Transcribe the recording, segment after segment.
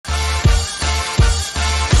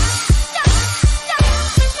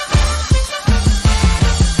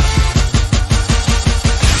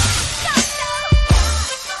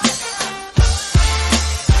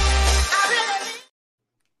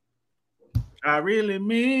I really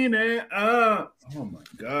mean it. Oh my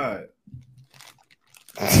God.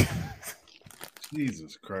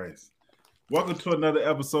 Jesus Christ. Welcome to another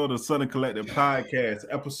episode of Southern Collective Podcast,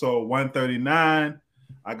 episode 139.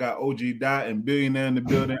 I got OG Dot and Billionaire in the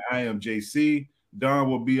building. I am JC. Don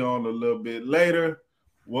will be on a little bit later.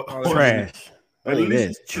 Trash. At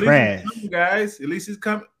least trash. Coming, guys. At least he's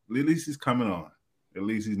coming. At least he's coming on. At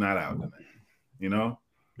least he's not out tonight. You know?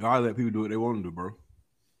 I let people do what they want to do, bro.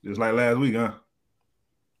 Just like last week, huh?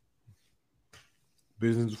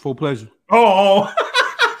 Business before pleasure. Oh.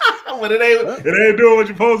 But it ain't doing what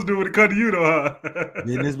you're supposed to do when it comes to you, though, huh?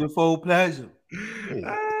 Business before pleasure.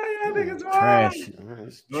 I think it's trash.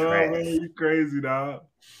 It's trash. Man, you crazy, dog.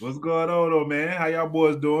 What's going on, though, man? How y'all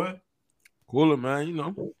boys doing? Cooler, man. You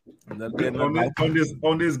know.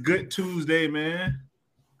 On this good Tuesday, man.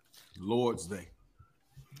 Lord's Day.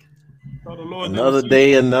 Another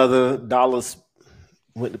day, another dollars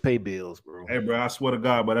went to pay bills, bro. Hey, bro, I swear to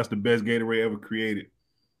God, but that's the best Gatorade ever created.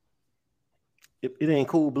 It ain't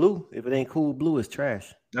Cool Blue. If it ain't Cool Blue, it's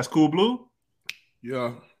trash. That's Cool Blue?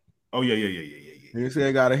 Yeah. Oh, yeah. You say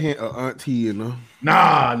I got a hint of auntie, you know?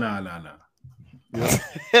 Nah.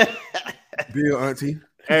 Yeah. Bill auntie.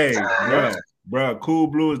 Hey, bro, Cool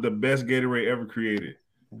Blue is the best Gatorade ever created.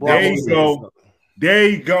 Boy, There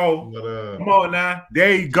you go. Come on now.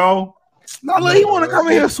 There you go. No, look, he want to come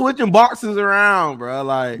in here switching boxes around, bro.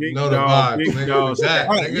 Like, big dog. You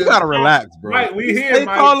gotta relax, bro. Right, we here. They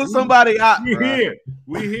calling somebody out. We here.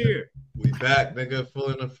 We back, nigga,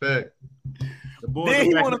 full in effect. Then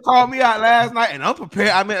he want to call me out last night, and I'm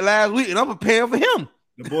prepared. I meant last week, and I'm preparing for him.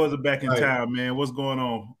 The boys are back in town, man. What's going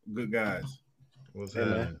on, good guys? What's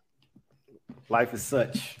happening? Man. Life is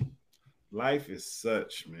such. Life is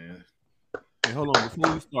such, man. Hey, hold on,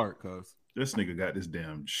 before we start, cuz. This nigga got this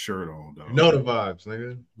damn shirt on, though. You know the vibes,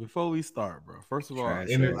 nigga. Before we start, bro. First of all,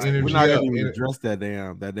 energy we're not gonna even up. address that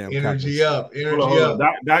damn energy up. Energy up.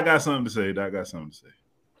 up. Doc got something to say.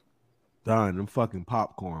 Don, them fucking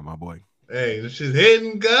popcorn, my boy. Hey, this shit's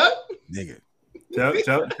hitting, gut. Nigga. Tell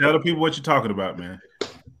the people what you're talking about, man.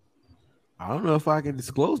 I don't know if I can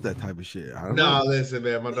disclose that type of shit. Listen,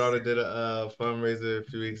 man. My daughter did a fundraiser a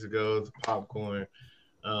few weeks ago. It's popcorn.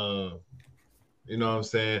 You know what I'm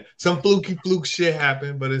saying? Some fluke shit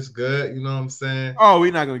happened, but it's good. You know what I'm saying? Oh,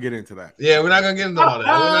 we're not gonna get into that. Yeah, we're not gonna get into all that.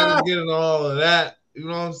 We're not gonna get into all of that. You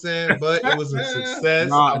know what I'm saying? But it was a success.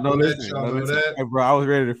 Listen. Hey, bro, I was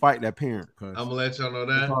ready to fight that parent. I'm gonna let y'all know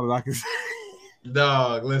that. That's all I can say.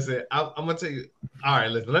 Dog, listen, I'm gonna tell you. All right,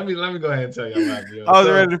 listen. Let me go ahead and tell y'all about it. I was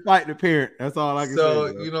ready to fight the parent. That's all I can say. So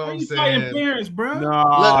you know what I'm saying? Parents, bro. No, look,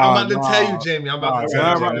 I'm about to tell you, Jamie. I'm about to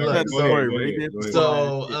tell you.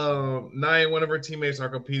 So, Nia and one of her teammates are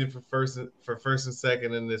competing for first and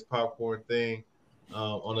second in this popcorn thing.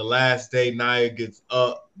 On the last day, Nia gets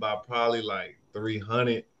up by probably like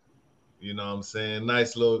 300. You know what I'm saying?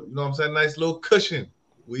 Nice little, nice little cushion.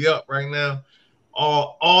 We up right now.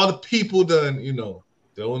 All the people done,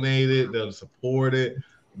 donated, they'll support it.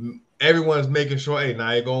 Everyone's making sure, hey,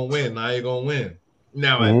 Nia gonna win.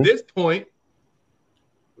 Now, at this point,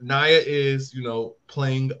 Nia is,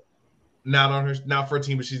 playing not for a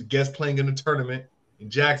team, but she's guest playing in a tournament in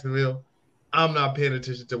Jacksonville. I'm not paying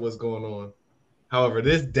attention to what's going on. However,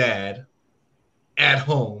 this dad at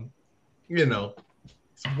home, is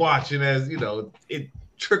watching as, it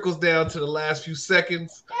trickles down to the last few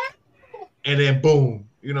seconds. And then boom,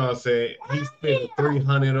 you know what I'm saying? He spent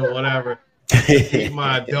 300 or whatever. He's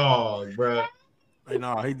my dog, bro. Hey,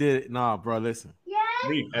 no, he did it. Nah, bro, listen.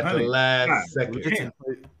 At the last second. Listen,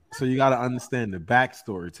 so you got to understand the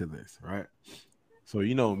backstory to this, right? So,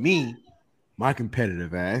 me, my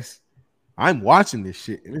competitive ass, I'm watching this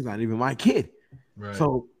shit, and it's not even my kid. Right.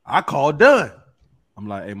 So I called Dunn. I'm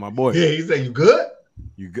like, hey, my boy. Yeah, he said, you good?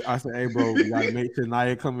 I said, hey, bro, we got to make sure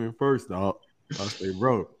Nia come in first, dog. I said,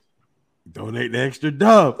 bro, donate the extra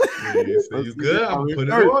dub. Yeah, you good? I'm putting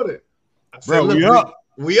it on it. I said, bro, we up.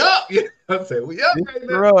 We up. Yeah, I said, we up. This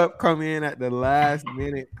scrub come in at the last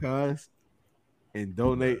minute, cuz, and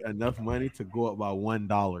donate enough money to go up by $1.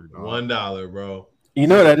 Dog. $1, bro. You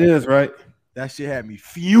know what that is, right? That shit had me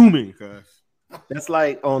fuming, cuz. That's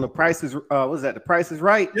like on the Price is what's that? The Price is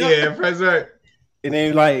Right. Yeah, Price is Right. And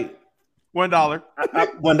then like $1.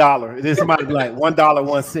 $1. And then somebody be like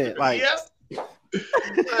 $1.01. Like, yes.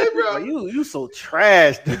 Hey, bro, you so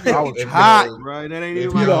trash. Dude. I was hot, bro. That ain't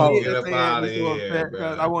even my get up out of here,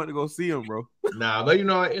 bro. I wanted to go see him, bro. Nah, but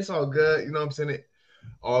it's all good. You know what I'm saying?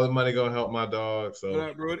 All the money gonna help my dog. So what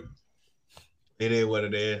up, Brody? It is what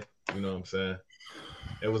it is. You know what I'm saying?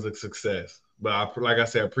 It was a success. But like I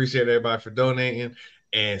said, I appreciate everybody for donating.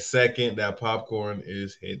 And second, that popcorn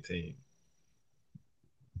is hitting.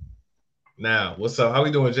 Now, what's up? How we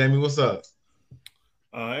doing, Jamie? What's up?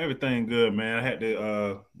 Everything good, man. I had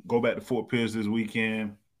to go back to Fort Pierce this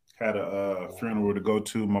weekend. Had a funeral to go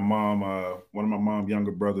to. My mom, one of my mom's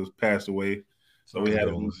younger brothers passed away, so we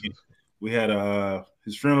had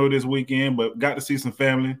his funeral this weekend. But got to see some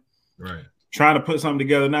family. Right. Trying to put something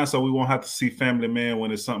together now, so we won't have to see family, man, when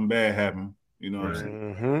there's something bad happen. You know what I'm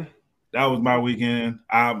saying? Mm-hmm. That was my weekend.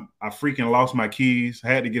 I freaking lost my keys. I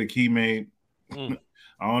had to get a key made.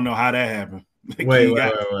 I don't know how that happened. Wait.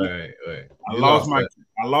 I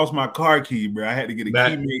lost my car key, bro. I had to get a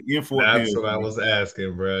key made in Fort Pierce. That's what I was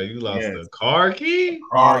asking, bro. You lost the car key?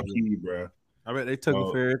 Car key, bro. I bet they took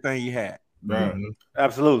it for everything you had. Bro. Mm-hmm.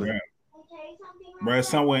 Absolutely. Bro, I think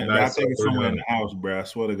it's somewhere in the house, bro. I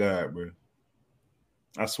swear to God, bro.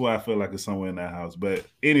 I swear I feel like it's somewhere in that house. But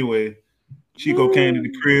anyway, Chico came to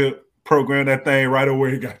the crib, programmed that thing right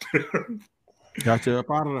away. Got you up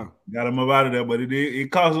out of there. Got him up out of there, but it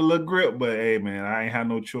caused a little grip. But hey, man, I ain't had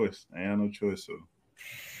no choice. So,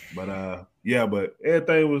 but but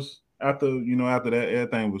everything was after that.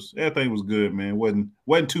 Everything was good, man.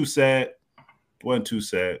 wasn't too sad. Wasn't too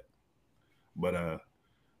sad. But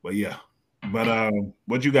yeah. But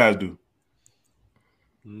what'd you guys do?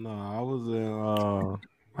 No, I was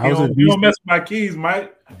in. You don't mess with my keys,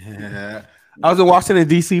 Mike. Yeah. I was in Washington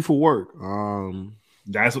D.C. for work.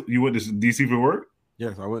 You went to D.C. for work?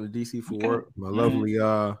 Yes, I went to D.C. for work. My lovely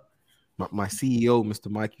my CEO, Mr.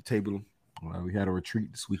 Mikey Table. We had a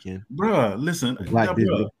retreat this weekend. Bruh, listen,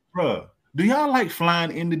 bruh. Do y'all like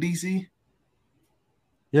flying into D.C.?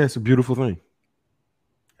 Yeah, it's a beautiful thing.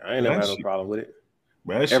 I ain't never had no problem with it.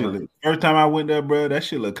 Bro, first time I went there, bro, that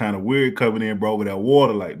shit looked kind of weird coming in, bro, with that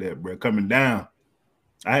water like that, bro, coming down.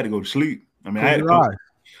 I had to go to sleep. I mean,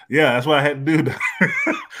 yeah, that's what I had to do.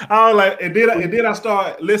 I was like, and then I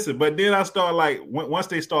start like once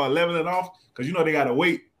they start leveling off, because they gotta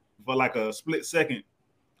wait for like a split second.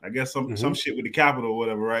 I guess some shit with the Capitol or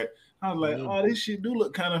whatever, right? I was like, oh, this shit do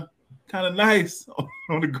look kind of nice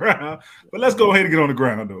on the ground, but let's go ahead and get on the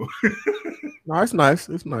ground though. No, it's nice.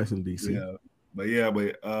 It's nice in DC. Yeah. But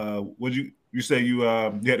would you say you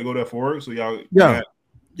had to go there for work? So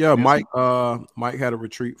y'all Mike had a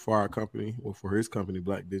retreat for our company, or for his company,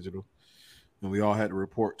 Black Digital, and we all had to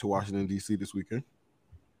report to Washington D.C. this weekend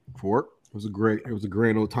for work. It was a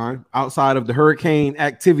grand old time outside of the hurricane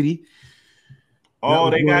activity. Oh,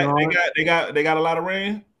 they got a lot of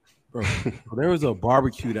rain. Bro, there was a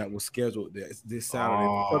barbecue that was scheduled this Saturday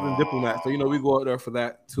for Southern Diplomat. So we go out there for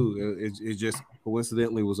that too. It just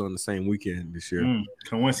coincidentally was on the same weekend this year.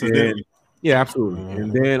 Coincidentally, yeah, absolutely.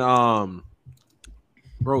 And then,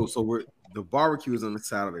 bro, so the barbecue is on the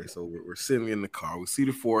Saturday. So we're sitting in the car. We see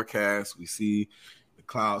the forecast. We see the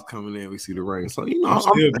clouds coming in. We see the rain. So I'm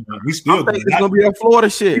thinking it's gonna be that Florida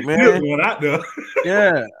shit, man.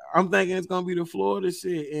 Yeah, I'm thinking it's gonna be the Florida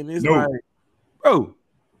shit, and it's like, bro.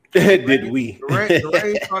 Did we? The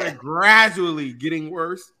rain started gradually getting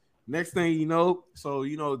worse. Next thing you know,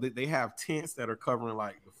 they have tents that are covering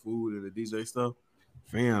like the food and the DJ stuff.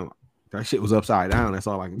 Fam, that shit was upside down. That's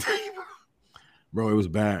all I can tell you, bro. It was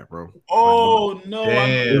bad, bro. Oh no!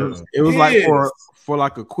 It was like for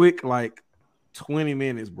like a quick 20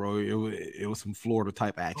 minutes, bro. It was some Florida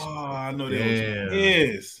type action. Oh, I know that was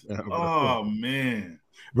pissed. Oh man,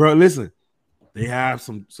 bro. Listen, they have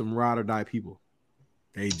some ride or die people.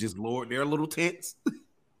 They just lowered their little tents,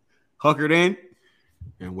 hunkered in,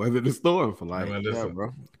 and weathered the storm for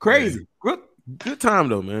bro. Crazy. Good time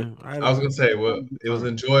though, man. I was gonna say, it was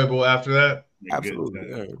enjoyable after that. Absolutely,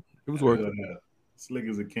 yeah. It was working. Slick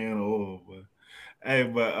as a can of oil, but hey,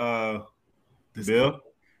 Bill,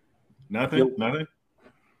 nothing.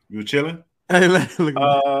 You were chilling. Hey, look.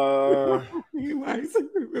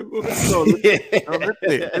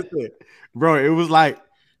 Bro, it was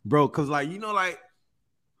because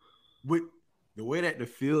with the way that the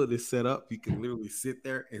field is set up, you can literally sit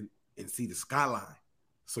there and see the skyline.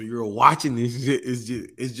 So you're watching this shit.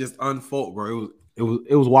 It's just unfold, bro. It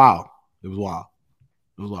was wild. It was wild.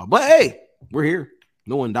 But hey, we're here.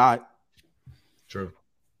 No one died. True.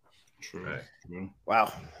 Right.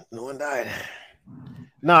 Wow. No one died.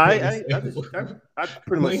 No, I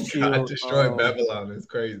pretty much chilled. Destroyed Babylon. It's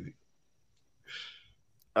crazy.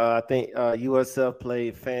 I think USF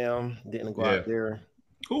played FAM. Didn't go out there.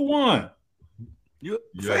 Who won? You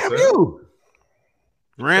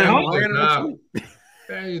ran.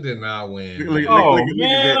 You did not win.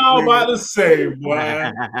 Man, I was about to say,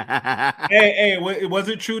 boy. hey, was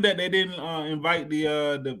it true that they didn't invite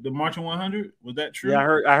the Marching 100? Was that true?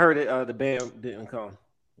 Yeah, I heard it. The band didn't come.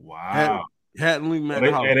 Wow. Hadn't we met?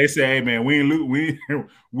 They say, "Hey man, we ain't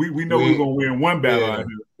we know we're gonna win one battle out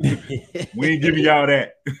here. We ain't giving y'all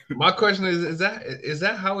that." My question is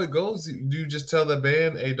that how it goes? Do you just tell the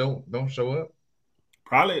band, "Hey, don't show up"?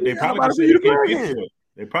 They probably say you can't get to it.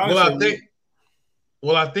 They probably.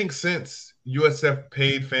 I think since USF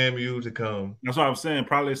paid FAMU to come, that's what I'm saying.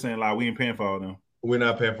 Probably saying like we ain't paying for all them. We're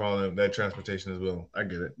not paying for all them that transportation as well. I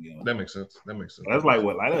get it. Yeah. That makes sense. That's like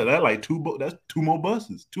what? That's like that's two more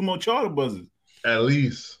buses, two more charter buses at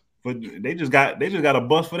least. But they just got a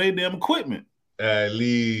bus for their damn equipment. At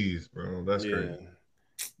least, bro. That's crazy.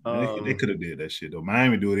 They could have did that shit though.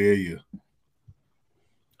 Miami do it every year.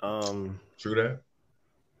 True that.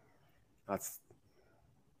 I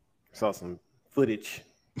saw some footage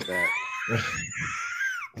that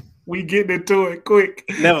we getting into it quick.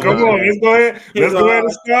 Never Come on, let's go ahead. Let's go ahead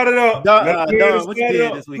and start it up. Don, what you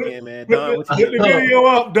did this weekend, man? Don, what you did? Get the video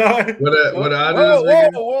up, Don. What I did this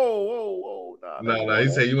weekend? Whoa. No, you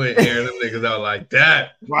say you ain't airing them niggas out like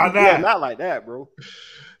that. Why not? Yeah, not like that, bro.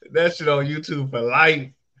 That shit on YouTube for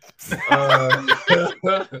life.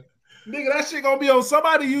 Nigga, that shit gonna be on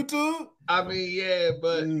somebody YouTube. I mean, yeah,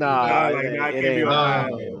 but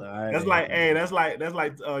that's like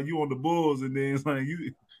you on the Bulls, and then it's like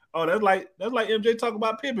you. Oh, that's like MJ talk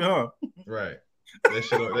about Pippen, huh? Right. That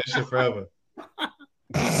shit forever.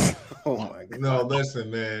 Oh my god. No, listen,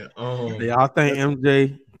 man. Y'all think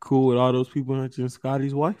MJ cool with all those people mentioning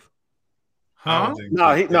Scotty's wife? Huh?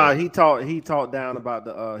 No, he talked down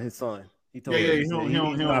about his son. He told he don't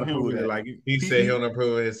really like it. He said he don't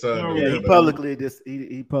approve of his son. Yeah, he publicly he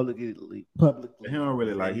don't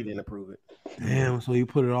really like. He didn't approve it. Damn, so he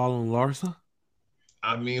put it all on Larsa?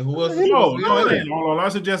 I mean, who else? No, it ain't all on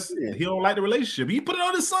Larsa. Just he don't like the relationship. He put it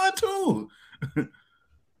on his son too. Put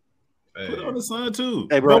it on his son too.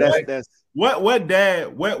 Hey, bro, that's what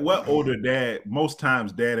older dad? Most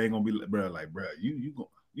times, dad ain't gonna be like, bro, you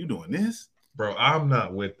doing this, bro? I'm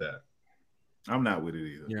not with that. I'm not with it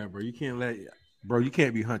either. Yeah, bro, you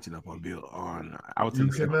can't be hunching up on Bill on. I was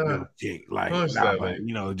telling you, Jake, like,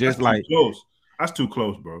 just like close. That's too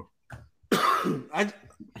close, bro.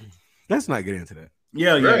 Let's not get into that.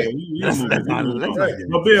 Yeah. Right.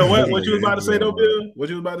 No, Bill, what you was about to say, though, Bill? What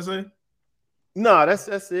you was about to say? No, that's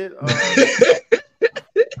it.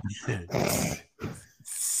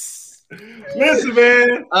 Listen,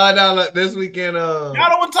 man. No, this weekend. Y'all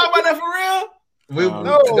don't want to talk about that for real? No.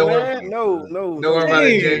 Don't worry about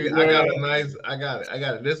it, Jamie. I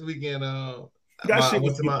got it. This weekend, that shit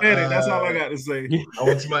was pathetic. That's all I got to say. I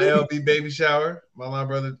went to my LB baby shower, my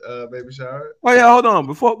brother baby shower. Oh yeah, hold on.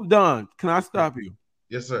 Before we're done, can I stop you?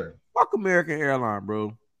 Yes, sir. Fuck American Airlines,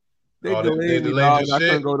 bro. They delayed me, dog. I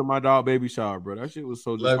couldn't go to my dog baby shower, bro. That shit was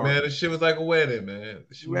so like, man, this shit was like a wedding, man.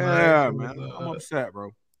 Man. I'm upset, bro.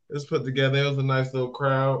 It was put together. It was a nice little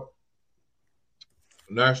crowd.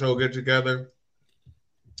 National get together.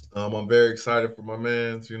 I'm very excited for my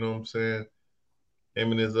man. You know what I'm saying?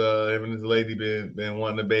 Him and his lady been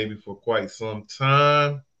wanting a baby for quite some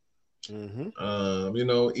time. Mm-hmm.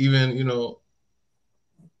 Even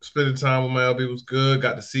spending time with my LB was good.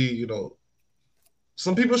 Got to see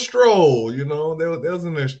some people stroll. They was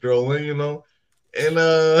in there strolling.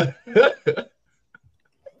 And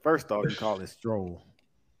first off, you call it stroll.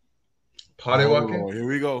 Potty walking. Lord, here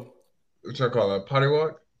we go. What y'all call that? Potty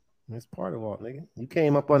walk. It's party walk, nigga. You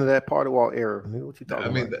came up under that party walk era. Nigga, what you talking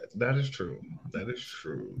about? I mean, that is true. That's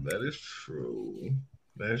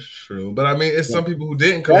true. But I mean, it's some people who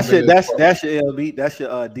didn't come. That's your LB. That's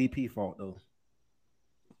your DP fault though.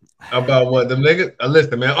 About what them niggas?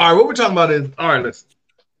 Listen, man. All right, what we're talking about is listen.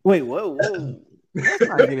 Wait, whoa. Let's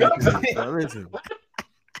not get into this, listen.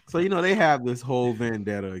 So they have this whole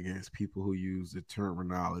vendetta against people who use the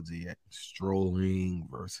terminology at strolling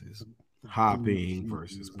versus hopping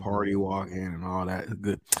versus party walking and all that.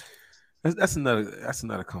 Good. That's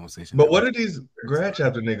another conversation. But what do these grad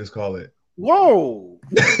chapter niggas call it? Whoa.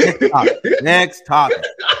 Next topic.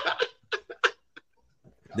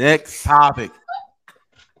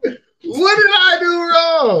 What did I do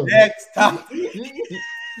wrong? Next topic.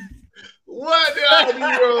 What did I do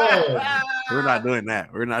wrong? We're not doing that.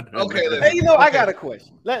 Okay. Hey, I got a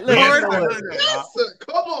question.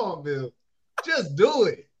 Come on, Bill. Just do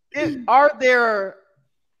it. Are there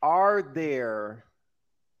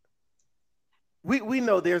we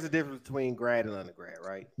know there's a difference between grad and undergrad,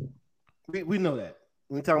 right? We know that.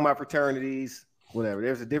 When we talking about fraternities, whatever,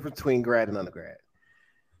 there's a difference between grad and undergrad.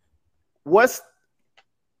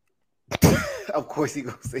 Of course he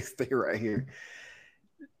gonna say stay right here.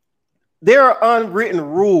 There are unwritten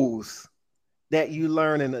rules that you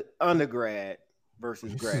learn in the undergrad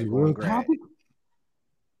versus grad.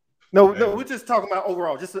 No, we're just talking about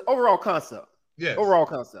overall, just the overall concept. Yes. Overall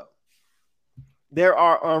concept. There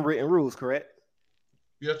are unwritten rules, correct?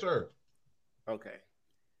 Yes, sir. Okay.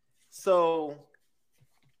 So,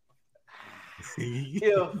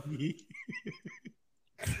 you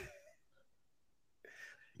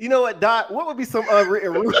know what, Doc? What would be some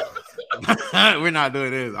unwritten rules? We're not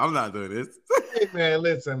doing this. I'm not doing this. Hey, man,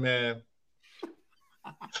 listen, man.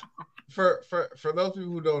 For those people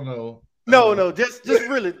who don't know, No, just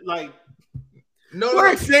really like. No,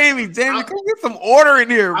 Where's Jamie? Jamie, come get some order in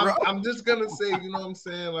here, bro. I'm just gonna say, you know what I'm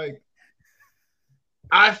saying? Like,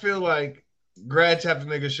 I feel like grad chapter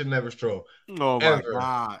niggas should never stroll. Oh my Ever.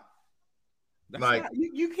 God. That's Like, not,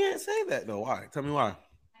 you can't say that though. Why? Tell me why.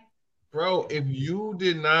 bro, if you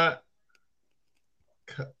did not,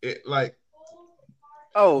 like,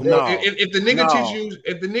 Oh bro, no! if the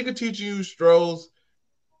nigga teach you strolls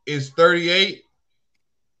is 38,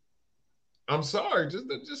 I'm sorry,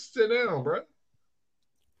 just sit down, bro.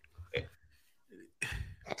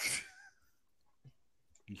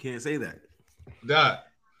 You can't say that. Dot.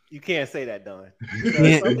 You can't say that, Don. You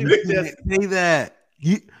can't say that.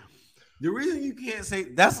 The reason you can't say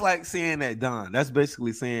that's like saying that, Don. That's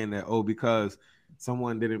basically saying that, oh, because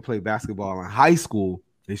someone didn't play basketball in high school,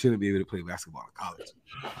 they shouldn't be able to play basketball in college.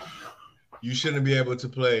 You shouldn't be able to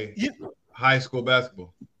play high school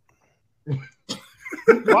basketball.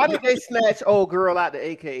 Why did they snatch old girl out the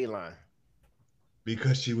AKA line?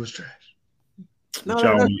 Because she was trash. No,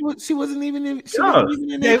 she wasn't even in. She Yeah. wasn't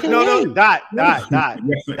even in AKA. No, Dot.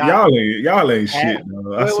 Y'all ain't shit.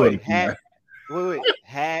 No. I swear to God.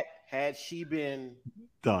 Had she been?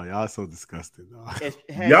 Dog, y'all so disgusting. Dog.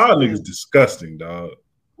 Y'all niggas disgusting, dog.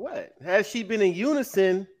 What? Had she been in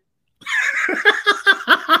unison?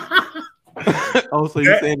 Oh, so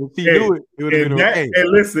you saying if she knew it would have been okay? And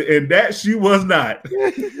listen, and that she was not.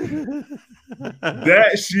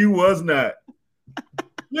 That she was not.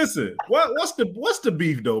 Listen, what's the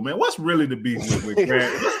beef though, man? What's really the beef with Grant?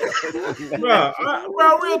 bro,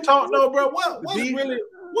 real talk though, bro.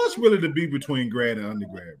 What's really the beef between grad and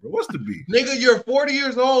undergrad, bro? What's the beef? Nigga, you're 40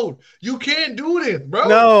 years old. You can't do this, bro.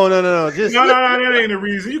 No. Just no, that ain't the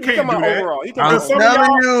reason. You can't do that. Overall. I'm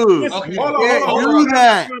telling you. Listen, Okay. hold You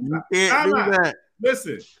can't do that.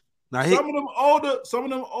 Listen. Now, some of them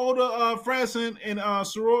older frats and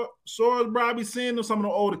sorors, bro, I be seeing them. Some of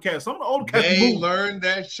them older cats. Some of the older cats They learned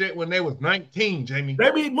that shit when they was 19, Jamie.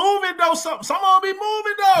 They be moving though. Some of them be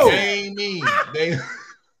moving though. Jamie, they.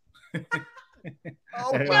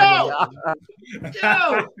 Oh,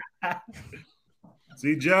 Yo.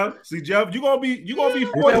 See, Jeff, you gonna be 40.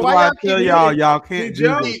 That's why I tell y'all can't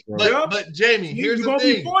do this, bro. But Jamie, here's the gonna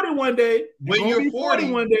thing. Be 40 one day. When you're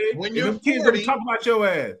 40 one day, when you're 40, kids gonna talk about your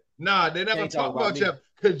ass. Nah, they're not gonna talk about Jeff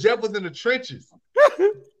because Jeff was in the trenches.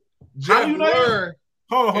 Jeff learned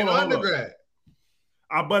hold in on, undergrad.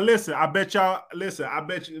 But listen, I bet you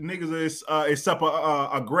niggas is accept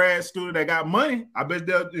a grad student that got money. I bet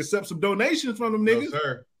they'll accept some donations from them niggas. No,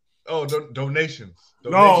 sir. Oh, donations.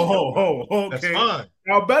 No, okay. That's fine.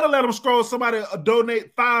 Y'all better let them scroll somebody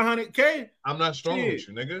donate $500K. I'm not strolling with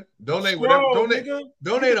you, nigga. Donate Scroll, whatever. nigga.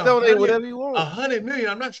 Donate whatever you want. 100 million.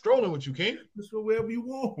 I'm not strolling with you, King. Just whatever you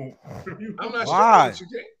want. I'm not strolling with you,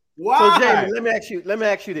 King. Why? So Jamie, let me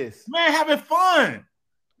ask you this. Man, having fun.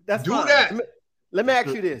 That's do fine. that. Let me ask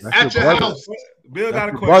you this. At your house. Bill got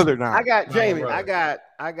a question. Now. I got Jamie. I got.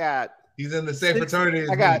 He's in the same fraternity as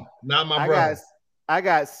me. Not my brother. I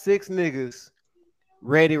got 6 niggas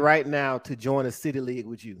ready right now to join a city league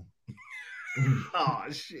with you. Oh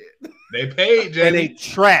shit! They paid, Jamie. And they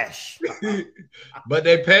trash. But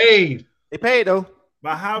they paid. They paid though.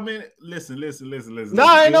 But how many? Listen. No.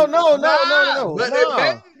 But they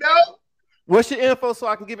paid though. What's your info so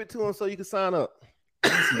I can give it to them so you can sign up?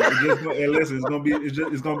 Listen,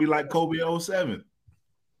 it's gonna be like Kobe 07.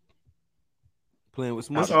 Playing with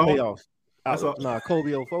Smush. Playoffs. Nah,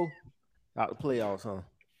 Kobe 04. Out the playoffs, huh?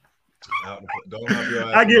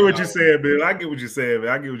 I get what you said, Bill. I get what you said,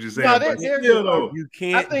 man. No, you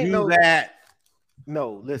can't do that.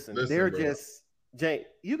 No, listen they're bro. Just Jay.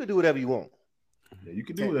 You can do whatever you want. Yeah, you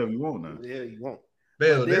can do whatever you want now. Yeah, you want.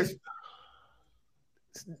 Bill,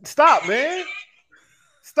 Stop, man.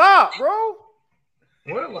 Stop, bro.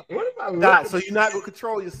 What am I? So you're not gonna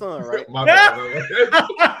control your son, right? My bad,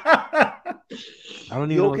 I don't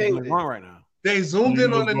even know what's going on right now. They zoomed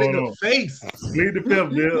in on the nigga's face. Plead the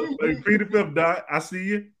fifth, Bill. Plead the fifth, Doc. I see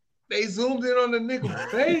you. They zoomed in on the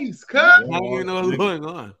nigga's face, cut. I don't even know what's going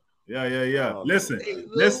on. Yeah. Listen.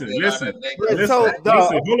 Hold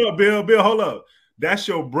up, Bill, hold up. That's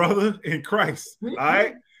your brother in Christ. All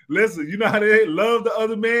right. Listen, you know how they love the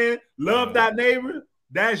other man, love that neighbor.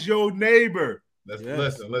 That's your neighbor.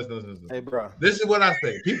 Listen. Hey, bro. This is what I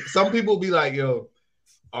say. Some people be like, yo,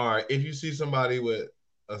 all right, if you see somebody with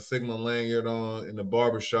a Sigma lanyard on in the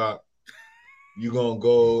barbershop, you gonna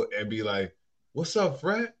go and be like, what's up,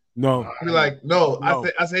 Fred? No. Be like, no.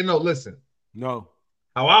 I say no, listen. No.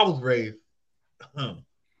 How I was raised,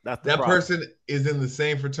 That person is in the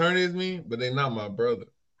same fraternity as me, but they're not my brother.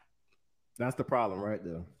 That's the problem right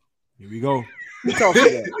there. Here we go. Who taught you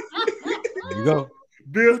that? Here we go.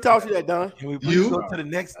 Bill, who taught you that, Don? Can we please go to the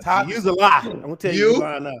next topic? Use a lie. I'm gonna tell you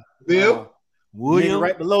lying now. Bill, William, nigga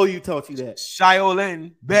right below you taught you that.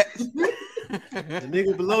 Shiolin, Bet. The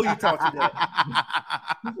nigga below you taught you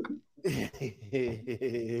that.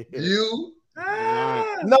 you.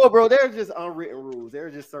 No, bro, there's just unwritten rules.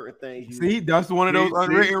 There's just certain things. See, that's one of those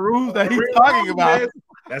unwritten rules that he's talking about.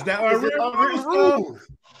 That's that unwritten rules.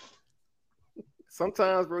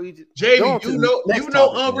 Sometimes, bro, you just Jamie, you know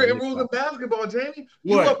unwritten rules in basketball, Jamie.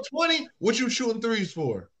 You What? up 20, what you shooting threes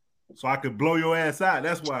for? So I could blow your ass out.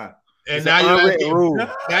 That's why. And now your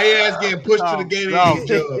ass getting pushed to the gate of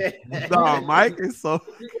the No, Mike is so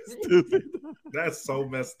stupid. That's so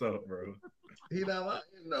messed up, bro. He not like,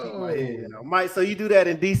 no. Mike, so you do that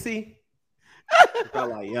in DC? I'm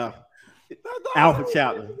like, yeah. Alpha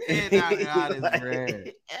Chapter.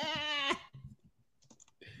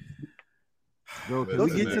 Bro, can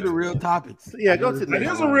we get to the real topics? Yeah, go to the That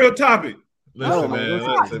is a real topic. Listen, man.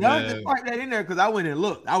 Just part that in there because I went and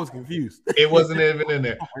looked. I was confused. It wasn't even in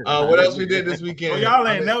there. What else we did this weekend? Oh, y'all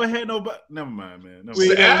ain't never had nobody. Never mind, man. Ask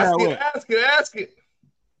it.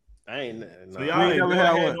 I ain't. No. So y'all ain't never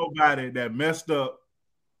had nobody that messed up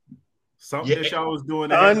something that y'all was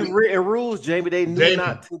doing. Unwritten rules, Jamie. They knew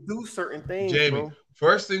not to do certain things, Jamie, bro.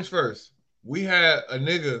 First things first. We had a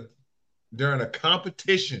nigga during a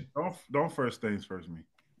competition. Don't first things first me.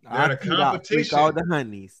 During a competition, all the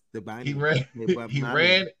honeys. He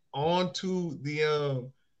ran onto the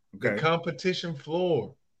competition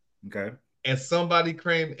floor. Okay. And somebody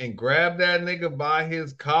came and grabbed that nigga by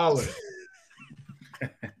his collar.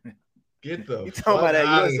 Get the you talking about that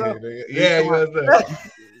USF? Yeah,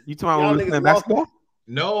 USF. You talking about playing basketball?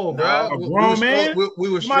 No, bro. A grown man. We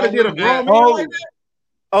were somebody did a grown man like that.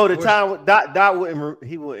 Oh, the time Dot wouldn't.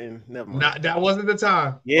 He wouldn't. Never mind. Nah, that wasn't the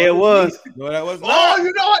time. Yeah, it was. No, that was. Oh,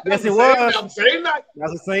 you know what? Yes, it was. That same night.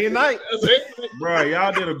 That's the same night. Bro,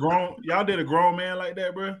 y'all did a grown man like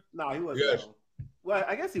that, bro. No, he wasn't. Yes. Grown. Well,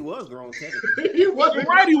 I guess he was grown technically. He wasn't.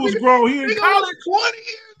 Right, he was grown. He in college. 20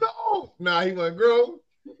 years old. Nah, he wasn't grown.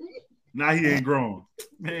 Nah, he ain't grown.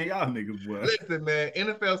 Man, y'all niggas, boy. Listen, man.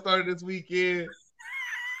 NFL started this weekend.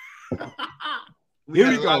 We Here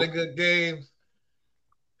had we a go. lot of good games.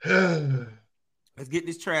 Let's get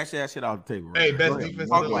this trash ass shit off the table. Right? Hey, best defense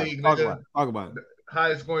in the league. Talk about it.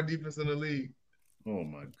 Highest scoring defense in the league. Oh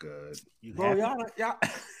my god. Bro, y'all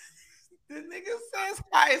this nigga says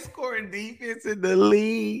highest scoring defense in the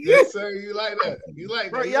league. Yes, sir. You like that? You like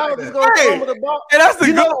Bro, that? y'all like just that? gonna throw him with the ball. Hey, that's a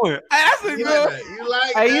You good know- one. Hey, that's a You good like one. that? You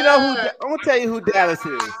like Hey, you know who? that? I'm gonna tell you who Dallas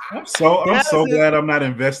is. I'm so Dallas is- glad I'm not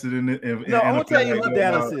invested in it. No, I'm gonna tell you who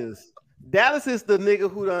Dallas is. Dallas is the nigga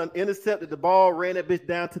who done intercepted the ball, ran that bitch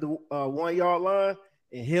down to the 1 yard line,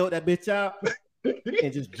 and held that bitch out,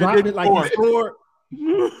 and just dropped it like he scored.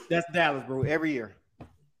 That's Dallas, bro. Every year,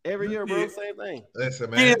 bro. Same thing. Listen,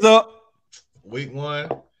 man. Hands up. Week 1,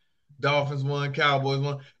 Dolphins won, Cowboys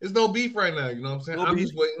won. There's no beef right now. You know what I'm saying? No I'm beef.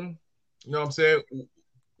 just waiting. You know what I'm saying?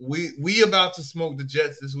 We about to smoke the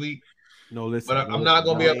Jets this week, No, listen. but I'm not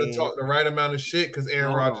gonna be able to talk the right amount of shit because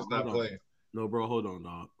Aaron Rodgers not playing. No, bro, hold on,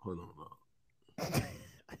 dog.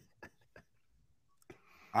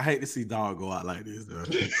 I hate to see dog go out like this, though.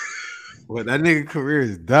 But that nigga career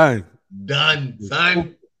is done. Done,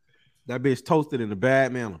 son. That bitch toasted in a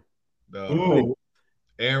bad manner. Ooh.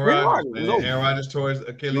 Aaron Rodgers tore his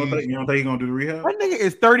Achilles. You don't think he's gonna do the rehab? That nigga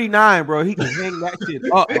is 39, bro. He can hang that shit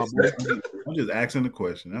up, my boy. I'm just asking the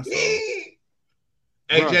question. That's all.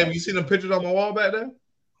 Hey, Jamie, you see them pictures on my wall back there?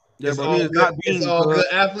 Yeah, bro, he is not Bean. It's all good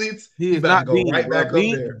athletes. He is not Bean. Right back up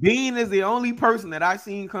there. Bean is the only person that I've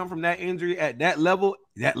seen come from that injury at that level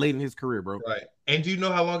that late in his career, bro. Right. And do you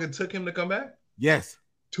know how long it took him to come back? Yes.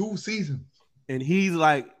 2 seasons. And he's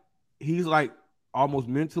like almost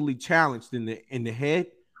mentally challenged in the head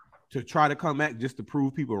to try to come back just to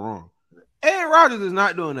prove people wrong. Aaron Rodgers is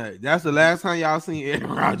not doing that. That's the last time y'all seen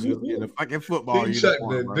Aaron Rodgers in a fucking football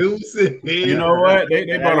uniform, bro. You know what? They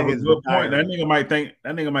brought up a good point. That nigga might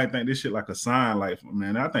think this shit like a sign. Like,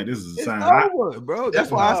 man, I think this is a sign. Over, bro. That's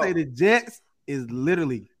why I say the Jets is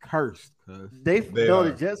literally cursed.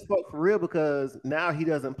 The Jets fuck for real because now he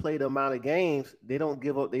doesn't play the amount of games. They don't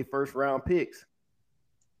give up their first round picks.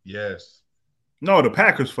 Yes. No, the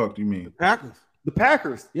Packers fucked. You mean the Packers? The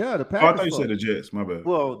Packers. Yeah, the Oh, Packers. I thought you said the Jets. My bad.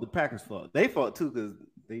 Well, the Packers fucked. They fucked too because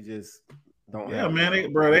they just don't. Yeah, man,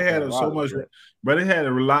 they had so much, but they had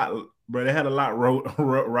a lot, bro. They had a lot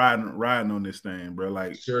riding on this thing, bro.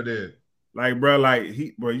 Like, sure did. Like, bro,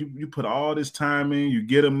 you put all this time in, you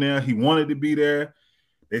get him there. He wanted to be there.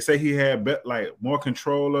 They say he had more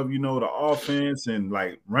control of, the offense and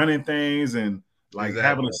like running things and like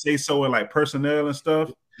having to say so in like personnel and stuff.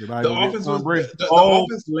 The offense was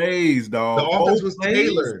plays, dog. The offense was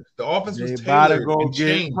tailored. The offense was tailored. About to go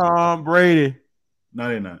get Tom Brady. No,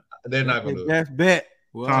 they're not. They're not going to do it. That's bet.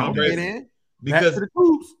 Well, Tom Brady in because to the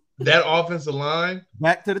tubes. That offensive line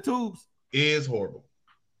back to the tubes is horrible.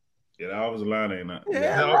 Yeah, the offensive line ain't not.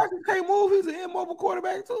 Yeah, Rodgers can't move. He's an immobile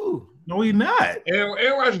quarterback too. No, he's not.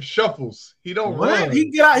 Aaron Rodgers shuffles. He don't run. He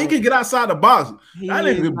can get outside the box. That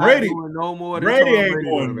nigga Brady. No more. Brady ain't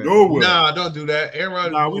going nowhere. Nah, don't do that. Aaron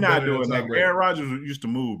Rodgers. Nah, we're not doing that. Aaron Rodgers used to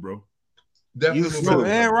move, bro. Definitely.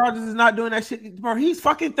 Aaron Rodgers is not doing that shit, bro. He's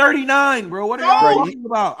fucking 39, bro. What are y'all talking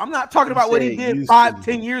about? I'm not talking about what he did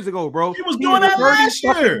 5-10 years ago, bro. He was doing that last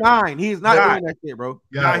year. He's not doing that shit, bro.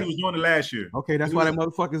 Nah, he was doing it last year. Okay, that's why that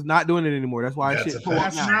motherfucker's not doing it anymore. That's why he's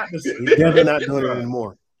definitely not doing it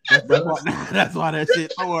anymore. That's why that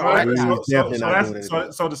shit.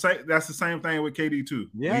 That's the same thing with KD too.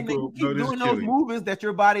 Yeah, nigga, keep doing those movements that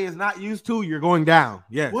your body is not used to. You're going down.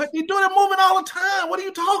 Yes. What you doing that moving all the time? What are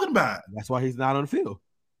you talking about? That's why he's not on the field.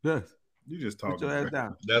 Yes. You just talking. Put your ass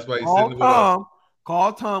down. That's why he's sitting Tom.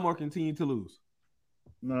 Call Tom or continue to lose.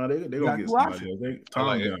 No, they gonna get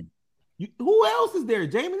somebody else. Who else is there,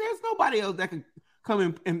 Jamie? There's nobody else that can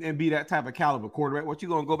come in and be that type of caliber quarterback. What you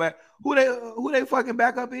gonna go back? Who they fucking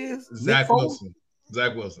backup is? Zach Wilson.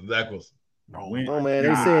 No, man.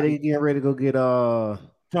 They said they getting ready to go get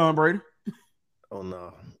Tom Brady. Oh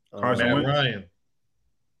no, Carson Wentz.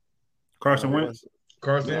 Carson Wentz.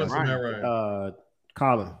 Carson Wentz and Matt Ryan.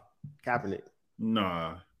 Colin Kaepernick.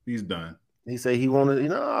 Nah, he's done. He said he wanted.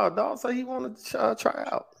 Dog said he wanted to try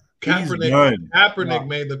out. Kaepernick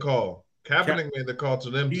made the call. Kaepernick made the call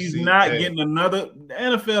to them. He's not getting another. The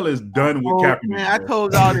NFL is done with Kaepernick. Man, I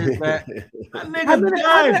told y'all this. That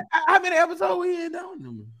nigga how many episodes we in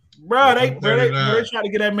on? Bro, they try to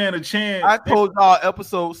get that man a chance. I told y'all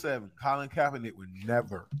episode 7. Colin Kaepernick would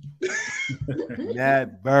never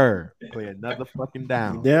play another fucking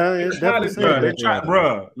down. Yeah, it's they tried,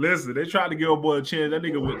 bro. Listen, they tried to give a boy a chance. That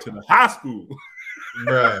nigga went to the high school.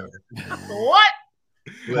 Bro. What?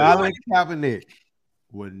 Colin Kaepernick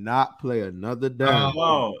would not play another down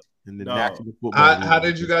in the National Football League. How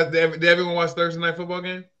did you guys? Did everyone watch Thursday Night Football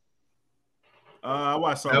game? I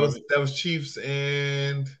watched some. That was Chiefs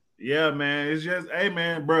and yeah, man. It's just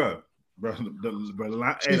man, bro. Chiefs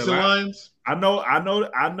and Lions. I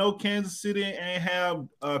know. Kansas City ain't have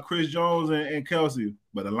Chris Jones and Kelsey,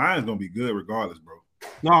 but the Lions gonna be good regardless, bro.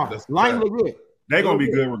 No, the Lions look good. They gonna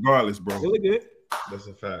be good regardless, bro. They look good. That's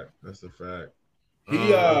a fact.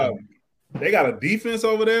 They got a defense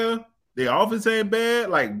over there. Their offense ain't bad.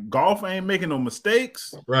 Like Goff ain't making no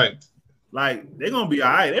mistakes. Right. Like they're gonna be all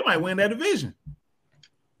right. They might win that division.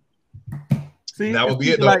 See, that would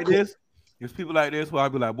be it. Like this, it's people like this who I'll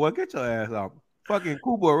be like, boy, get your ass out. Fucking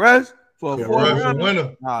Cooper Rush for a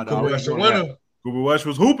winner. Nah, Cooper Rush a winner. Cooper Rush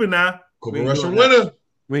was hooping now. Cooper Rush a winner.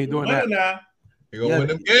 We ain't doing that now. He gonna win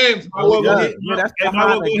them games. That's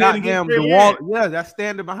behind the goddamn the wall. Yeah, that's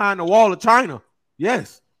standing behind the wall of China.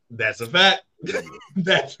 Yes. That's a fact.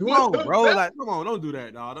 That's come on, bro. Like, come on, don't do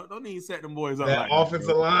that, dog. Don't even set them boys up. That like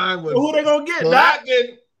offensive line was who they gonna get? Not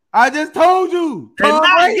getting. I just told you. They're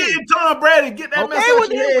not getting Tom Brady. Get that mess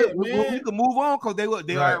out your head, man. We can move on because they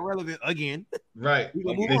are irrelevant again. Right.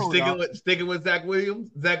 They sticking with Zach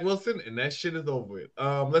Wilson, and that shit is over with.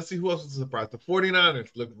 Let's see who else was surprised. The 49ers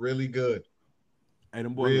look really good. Hey,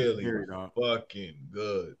 them boys really scary, dog. Fucking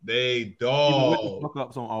good. They dog. With the fuck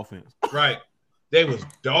ups on offense. Right. They was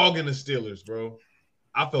dogging the Steelers, bro.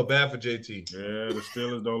 I felt bad for JT. Yeah, the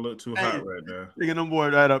Steelers don't look too hot right now. Picking them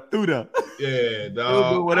boys right up through them. Yeah, dog. They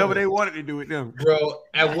do whatever they wanted to do with them, bro.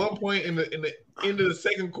 At one point in the end of the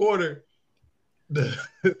second quarter, the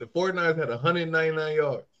 49ers had 199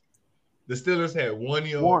 yards. The Steelers had 1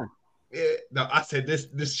 yard. One. Yeah. No, I said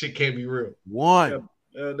this shit can't be real. One.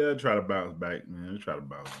 Yeah, they'll try to bounce back, man. They'll try to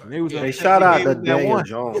bounce back. They shout out to Daniel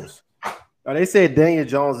Jones. They said Daniel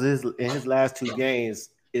Jones in his last 2 games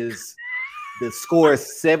is the score is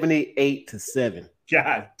 78-7.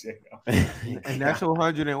 God damn. And that's your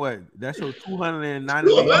 100 and what? That's your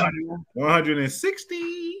 290.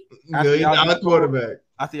 160. $1 quarterback.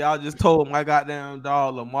 After y'all just told my goddamn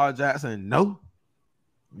dog Lamar Jackson no.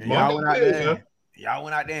 Y'all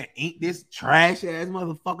went out there and inked this trash ass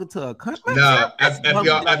motherfucker to a country. No,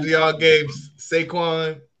 after y'all gave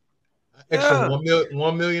Saquon extra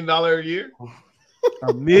 $1 million a year.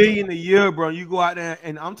 $1 million a year, bro. You go out there,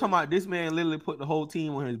 and I'm talking about this man literally put the whole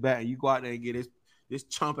team on his back. And you go out there and get this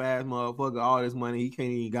chump ass motherfucker all this money. He can't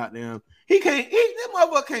even goddamn. This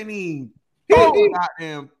motherfucker can't even.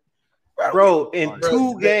 Goddamn. Bro, in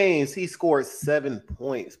 2 games, he scored 7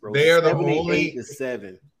 points, bro. They are the only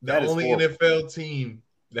NFL team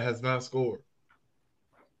that has not scored.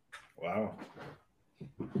 Wow.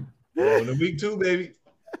 On the week 2, baby.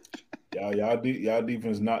 Y'all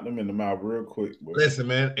defense knocked them in the mouth real quick. Bro. Listen,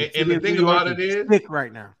 man, and the thing about it is sick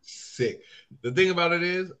right now. Sick. The thing about it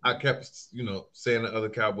is, I kept saying to other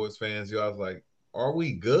Cowboys fans, I was like, "Are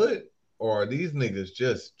we good, or are these niggas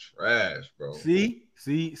just trash, bro?" See.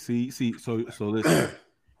 So listen,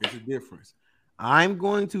 there's a difference. I'm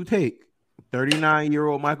going to take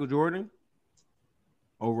 39-year-old Michael Jordan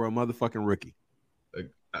over a motherfucking rookie.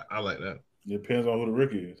 I like that. It depends on who the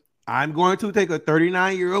rookie is. I'm going to take a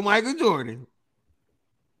 39-year-old Michael Jordan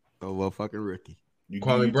over a fucking rookie.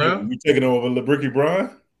 Kwame Brown? You taking over Ricky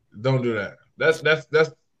Brown? Don't do that. That's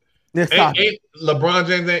ain't LeBron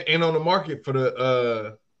James ain't on the market for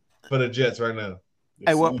the Jets right now.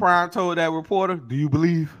 Hey, what Prime told that reporter? Do you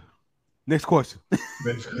believe? Next question.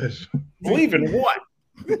 Believe in what?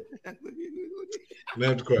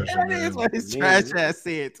 Next question. That's what his trash ass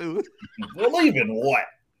said too. Believe in what?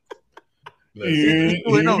 No,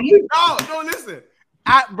 listen.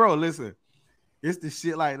 Listen. It's the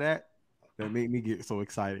shit like that make me get so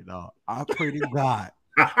excited, dog. I pray to God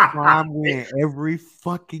Prime win every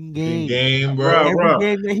fucking game. Bro. Every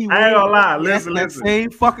game that he wins. I ain't gonna lie. Listen.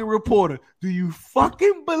 Same fucking reporter. Do you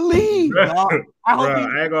fucking believe, dog? I hope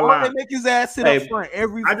I ain't gonna lie. They make his ass sit up front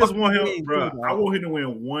every. I just want him, game, bro. too, I want him to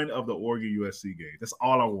win one of the Oregon USC games. That's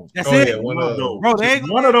all I want. That's it. Yeah, one of those. Bro, they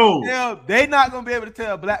ain't one of those. They not gonna be able to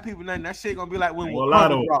tell black people nothing. That shit gonna be like when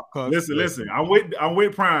Lotto. Listen. I'm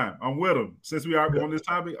with Prime. I'm with him. Since we are on this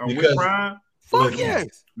topic, I'm with Prime. Fuck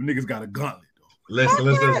yes. You niggas got a gauntlet.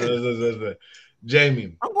 Listen.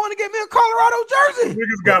 Jamie, I'm going to get me a Colorado jersey.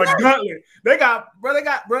 Niggas got a gauntlet. They got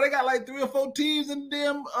like 3 or 4 teams in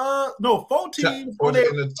them. 4 teams on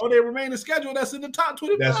their remaining schedule that's in the top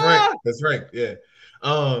 25. That's right. Yeah.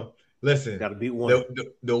 Listen, gotta beat one.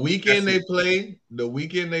 The weekend they play.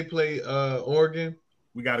 Oregon.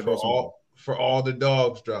 We gotta go for all the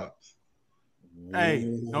dogs drops. Hey,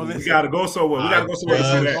 no, listen. We gotta go somewhere.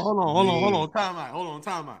 Hold on.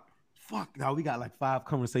 Time out. Fuck, now we got like 5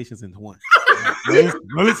 conversations into one.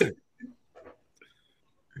 Listen.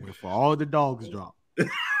 For all the dogs drop.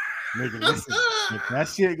 Nigga, listen. If that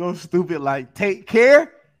shit goes stupid, like take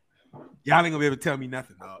care, y'all ain't gonna be able to tell me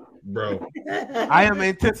nothing, dog. Bro. I am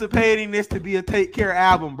anticipating this to be a take care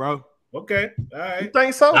album, bro. Okay. All right. You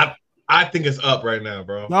think so? I think it's up right now,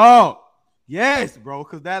 bro. No. Yes, bro.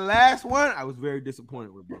 Because that last one, I was very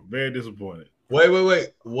disappointed with, bro. Very disappointed. Wait.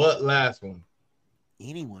 What last one?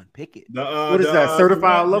 Anyone pick it. What is that?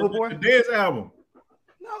 Certified Lover Boy? The Dez album.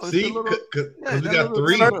 No, see, because we got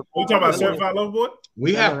 3. We talking about Certified Lover Boy?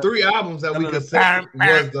 We have 3 albums that we could say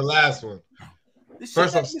was the last one.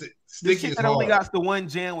 First off, Sticky is hard. Only got the one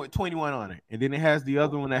jam with 21 on it, and then it has the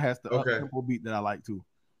other one that has the up-tempo beat that I like too.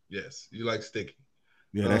 Yes, you like Sticky.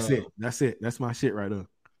 Yeah, that's it. That's my shit right there.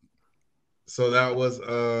 So that was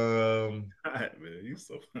God, man, you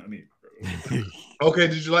so funny, bro. Okay,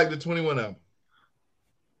 did you like the 21 album?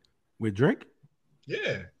 With Drake?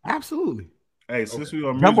 Yeah. Absolutely. Hey, since we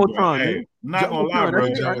on Jumbotron, I'm not gonna lie, bro.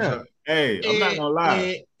 Hey, I'm not gonna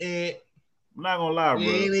lie. I'm not gonna lie, bro. You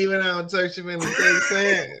ain't even on touching in the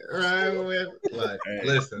saying, right? Like, hey,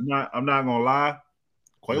 listen. I'm not gonna lie.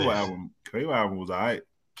 Quavo album was all right.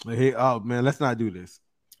 Hey, oh man, let's not do this.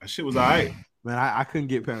 That shit was all right. Man, I couldn't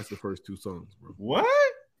get past the first 2 songs, bro. What?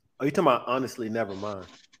 Oh, you talking about Honestly Nevermind?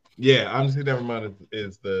 Yeah, Honestly Nevermind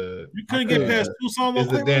is the. You couldn't get past 2 songs. Is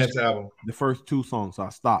the dance album? The first 2 songs, so I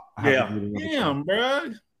stopped. Damn,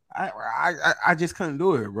 bro. I just couldn't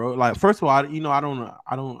do it, bro. Like, first of all, I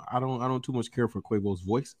don't too much care for Quavo's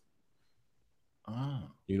voice.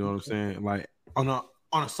 You know what I'm saying? Like on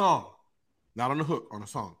a song, not on the hook, on a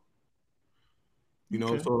song. You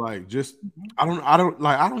know, so like just I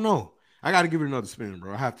don't know. I got to give it another spin,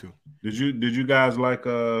 bro. I have to. Did you guys like?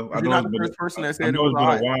 I know not the first person that said it was been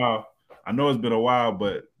a while. I know it's been a while,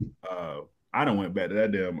 but I done went back to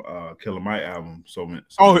that damn Killer Mike album.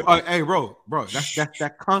 Hey, bro,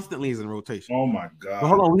 that constantly is in rotation. Oh my god! But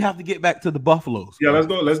hold on, we have to get back to the Buffaloes. Yeah, let's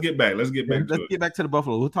go. Let's get back. Let's get back to the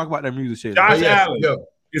Buffalo. We'll talk about that music shit. Josh Allen,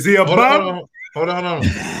 is he a bum? Hold on.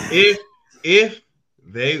 If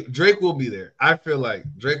Drake will be there, I feel like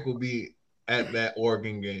Drake will be at that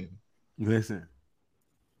Oregon game. Listen,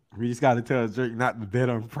 We just gotta tell Drake not to bet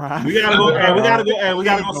on Prime. We gotta go. We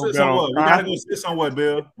gotta go sit somewhere. We gotta go sit somewhere,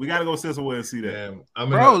 Bill. We gotta go sit somewhere and see that.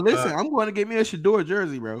 Listen, I'm going to get me a Shador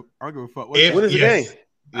jersey, bro. I don't give a fuck. When is the game?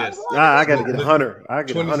 Yes. I gotta get 100. I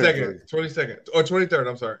get 22nd or 23rd.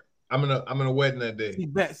 I'm sorry. I'm in a wedding that day. He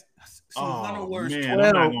bets. Oh man,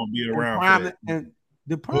 I'm not gonna be around. Prime and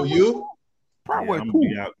the Prime. You? Prime I'm gonna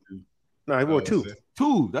be out too. No, he won 2.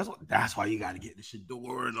 2. That's why you got to get the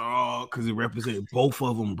Shador and all, because it represents both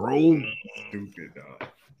of them, bro. Stupid dog.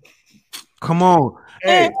 Come on,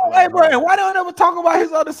 hey, bro. Why don't ever talk about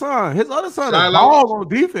his other son? His other son is all on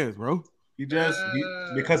defense, bro.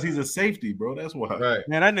 Because he's a safety, bro. That's why. Right,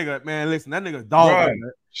 man. That nigga, man. Listen, that nigga dog. Right.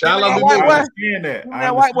 Shout out to white boy.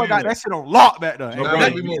 That white boy got that shit on lock back there.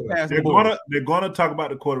 They're gonna talk about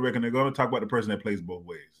the quarterback and they're gonna talk about the person that plays both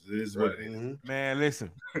ways. This is what it is. Man, listen.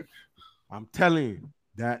 I'm telling you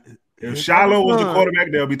that if Shiloh was the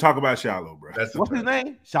quarterback, they'll be talking about Shiloh, bro. What's his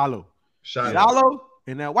name? Shiloh.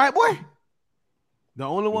 And that white boy, the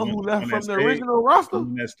only one who left from the original roster.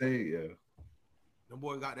 That stayed, yeah. The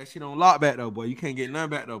boy got that shit on lock back though, boy. You can't get none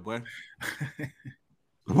back though, boy.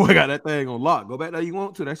 The boy got that thing on lock. Go back there, you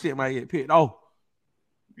want to. That shit might get picked off.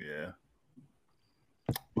 Yeah.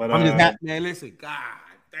 But I'm just happy, man. Listen, God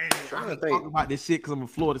damn, I'm talking about this shit because I'm a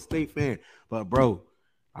Florida State fan. But bro,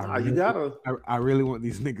 I really want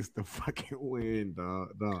these niggas to fucking win,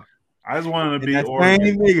 dog. I just wanted to be that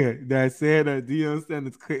same nigga that said that Deion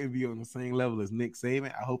Sanders couldn't be on the same level as Nick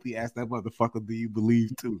Saban. I hope he asked that motherfucker, "Do you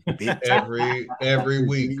believe too?" every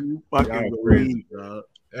week, fucking believe, dog.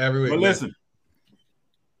 Every week. But listen,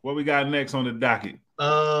 what we got next on the docket?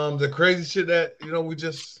 The crazy shit that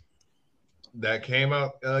that came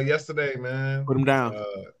out yesterday, man. Put him down.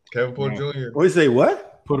 Kevin Porter Jr. What you say?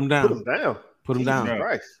 What? Put him down. Put him down.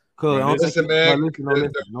 Christ. Listen, man.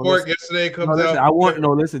 The report yesterday comes out.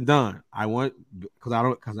 Don. I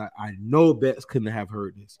know Betts couldn't have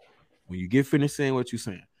heard this. When you get finished saying what you're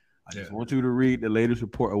saying, I just want you to read the latest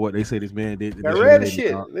report of what they say this man did. I read the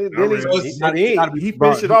shit. He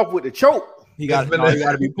finished it off with the choke. He got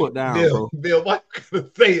to be put down, bro. Bill, why you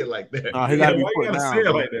gotta say it like that? He got to be put down. Say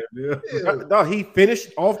it like that, no, he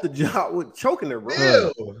finished off the job with choking her,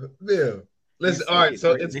 bro. Bill. Listen, all right.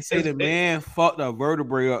 So they say the man fucked a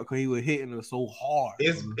vertebrae up because he was hitting her so hard.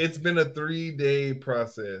 It's been a 3-day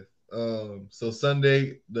process. So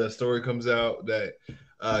Sunday the story comes out that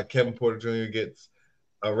Kevin Porter Jr. gets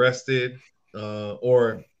arrested,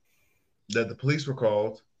 or that the police were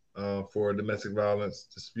called for a domestic violence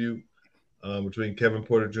dispute between Kevin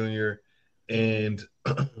Porter Jr. and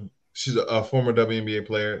she's a former WNBA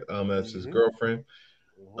player. That's his girlfriend.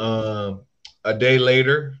 A day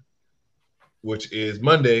later, which is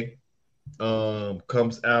Monday,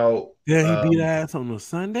 comes out. Yeah, he beat her ass on a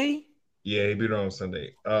Sunday? Yeah, he beat her on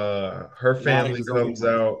Sunday. Her family comes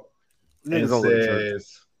out and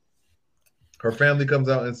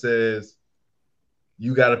says,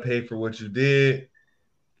 you got to pay for what you did.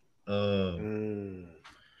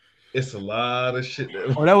 It's a lot of shit.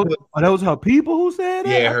 That was her people who said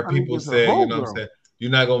that? Yeah, her people said, you know what I'm saying?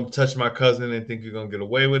 You're not going to touch my cousin and think you're going to get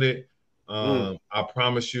away with it. I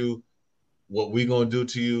promise you, what we're going to do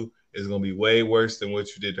to you is going to be way worse than what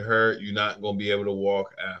you did to her. You're not going to be able to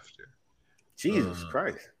walk after. Jesus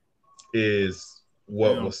Christ. Is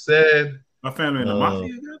what was said. My family in the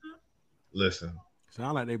mafia. Listen.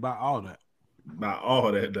 Sound like they bought all that. Not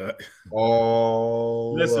all that, Doc.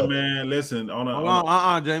 Listen, man. Listen.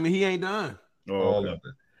 Jamie. He ain't done. All of it.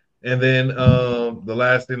 And then the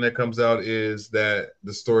last thing that comes out is that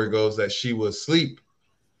the story goes that she was asleep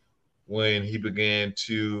when he began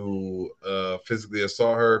to physically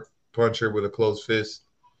assault her, punch her with a closed fist,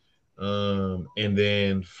 and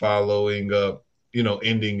then following up,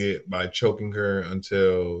 ending it by choking her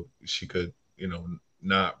until she could,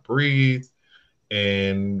 not breathe.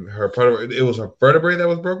 And it was her vertebrae that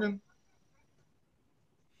was broken?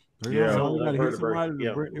 Yeah. Somebody hit somebody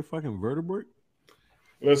to break their fucking vertebrae?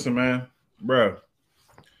 Listen, man. Bro.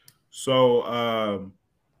 So,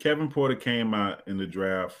 Kevin Porter came out in the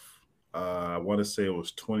draft. I want to say it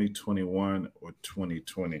was 2021 or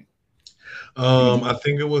 2020. I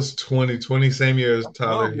think it was 2020, same year as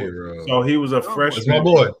Tyler Hero. So he was a freshman. That's my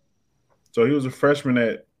boy. So he was a freshman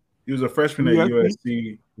at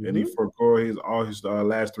USC, and he forgot all his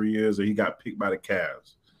last 3 years, and he got picked by the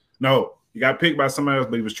Cavs. No, he got picked by somebody else,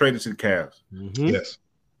 but he was traded to the Cavs. Mm-hmm. Yes.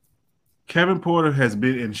 Kevin Porter has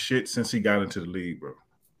been in shit since he got into the league, bro.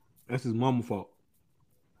 That's his mama's fault.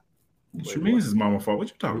 What you mean it's his mama's fault? What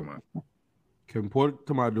you talking about? Kevin Porter,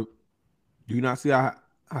 do you not see how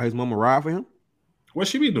his mama ride for him? What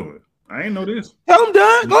she be doing? I ain't know this. Tell him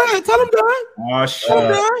done. Go ahead. Tell him done. Oh, shit. Tell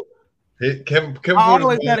him done. Kevin I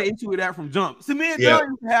always Porter's had an issue with that from jump. See, me and Yeah. John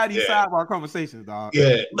used to have these sidebar conversations, dog.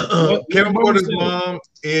 Yeah. Kevin what Porter's was it? mom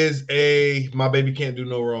is my baby can't do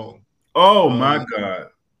no wrong. Oh my God.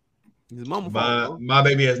 His mama fault, bro. My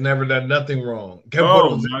baby has never done nothing wrong.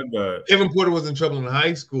 Kevin Porter was in trouble in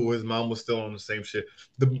high school. His mom was still on the same shit.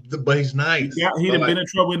 But he's nice. He done been in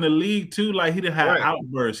trouble in the league too. Like he done had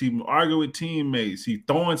outbursts. He argued with teammates. He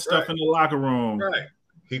throwing stuff in the locker room. Right.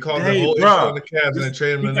 He caused the whole issue on the Cavs and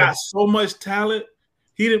traded him. He got so much talent.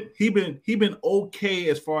 He been okay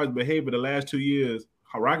as far as behavior the last 2 years.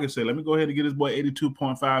 Rocket said, "Let me go ahead and get this boy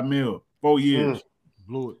 $82.5 million, 4 years."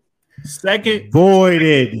 Blew it. Second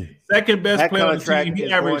best player on the team. He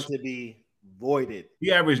averaged going to be voided.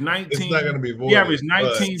 He averaged 19. It's not going to be voided. He averaged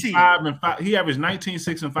 19.5 and 5. He averaged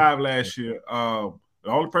 19.6 and 5 last year. The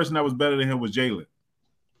only person that was better than him was Jalen.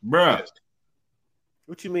 Bruh. Yes.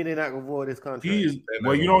 What you mean they're not gonna void his contract? You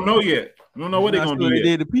don't know yet. You don't know what they're gonna do. They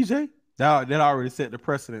did to PJ. That already set the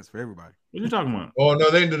precedence for everybody. What you talking about? Oh no,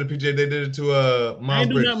 they didn't do the PJ. They did it to Miles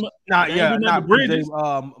Bridges. Not Bridges.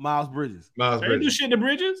 Miles Bridges. They didn't do shit to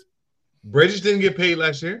Bridges. Bridges didn't get paid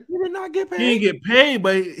last year. He did not get paid. He didn't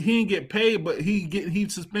get paid, but he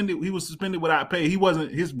suspended. He was suspended without pay. He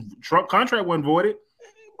wasn't. His contract wasn't voided.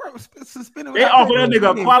 Bro, suspended. They offered that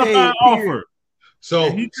nigga a qualifying offer.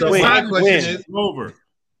 So my question is over.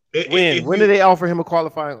 When did they offer him a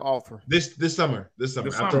qualifying offer? This summer.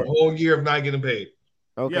 After a whole year of not getting paid.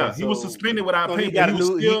 Okay, yeah, he was suspended without pay, but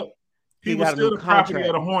he was still the property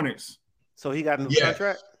of the Hornets. So he got a new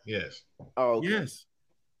contract? Yes. Oh, okay. Yes.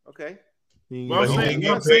 Okay. What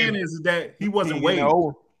I'm saying is that he wasn't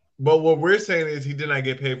waiting. But what we're saying is he did not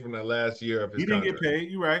get paid from the last year of his contract. He didn't get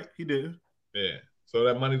paid. You're right. He did. Yeah. So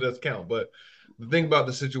that money does count. But the thing about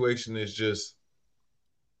the situation is just,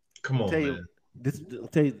 come on, man. This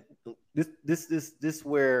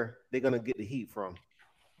where they're gonna get the heat from,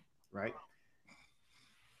 right?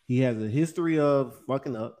 He has a history of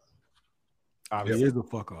fucking up. Obviously, he is a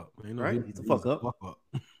fuck up, right? He's a fuck up.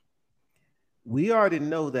 We already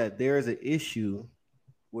know that there is an issue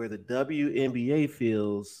where the WNBA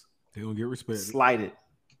feels they don't get respect, slighted,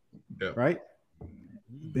 right?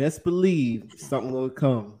 Best believe something will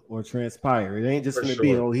come or transpire. It ain't just gonna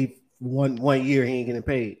be he one year he ain't getting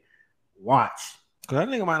paid. Watch. Cause that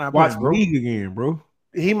nigga might not play in the league again, bro.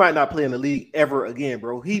 He might not play in the league ever again,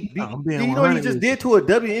 bro. Do you know what he just did to a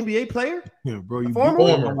WNBA player? Yeah, bro. You former?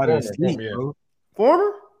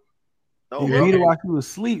 Former? No, you need to watch you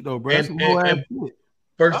asleep though, bro.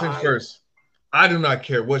 First things first, I do not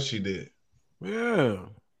care what she did. Yeah.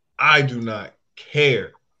 I do not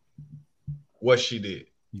care what she did.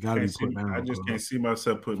 You gotta be put down. I just can't see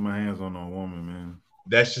myself putting my hands on a woman, man.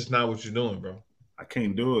 That's just not what you're doing, bro. I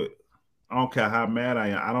can't do it. I don't care how mad I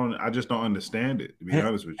am. I just don't understand it, to be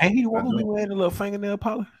honest with you. Ain't he the one who be wearing the little fingernail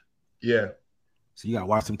polish? Yeah. So you gotta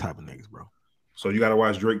watch some type of niggas, bro. So you gotta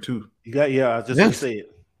watch Drake too. I was just gonna say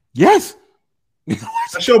it. Yes.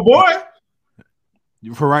 That's your boy.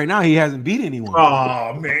 For right now, he hasn't beat anyone.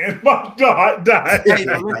 Oh man, my God,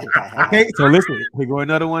 Okay, so listen, we go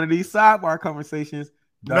another one of these sidebar conversations.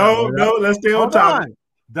 No, let's stay on topic.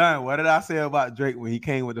 Done. What did I say about Drake when he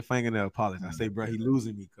came with the fingernail polish? I say, bro, he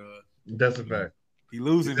losing me, cuz. That's a fact. He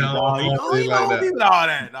losing me, dog. He don't all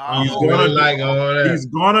that, dog. He's gonna like all that. He's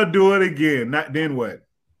gonna do it again. Not then what?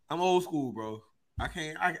 I'm old school, bro. I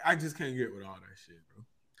just can't get with all that shit, bro.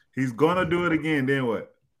 He's gonna do it again. Then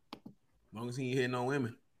what? As long as he ain't hitting no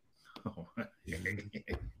women. You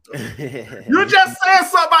just said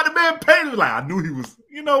something about the man Payton. Like I knew he was.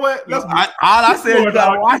 You know what? All I said is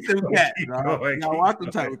y'all watch them cats, bro. Y'all watch them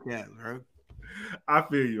type of cats, bro. I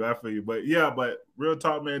feel you. But real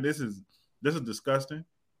talk, man. This is disgusting.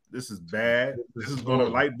 This is bad. This is gonna,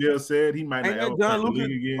 like Bill said, he might not ever play the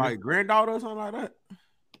league again. Like granddaughter or something like that.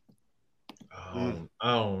 I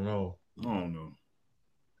don't know.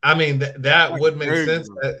 I mean, that would make sense.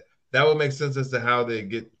 That would make sense as to how they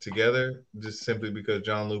get together, just simply because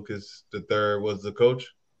John Lucas III was the coach.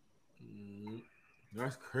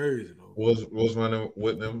 That's crazy, though. Was running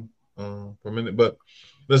with them for a minute. But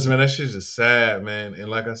listen, man, that shit's just sad, man. And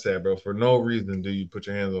like I said, bro, for no reason do you put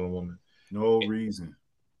your hands on a woman. No reason.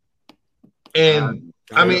 And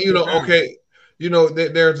I mean, okay,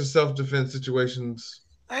 there's a self-defense situations.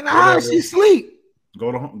 And she sleep.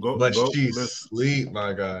 But she's sleep,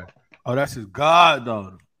 my guy. Oh, that's his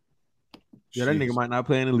goddaughter. Yeah, that nigga might not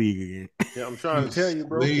play in the league again. Yeah, I'm trying to tell you,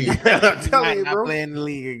 bro. I'm telling you, bro. Not play in the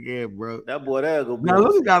league again, bro. That boy there go. Now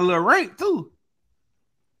look, he got a little rank too.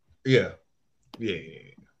 Yeah.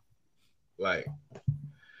 Like,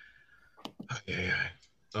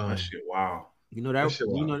 that shit, wow. You know that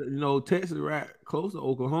you know Texas right close to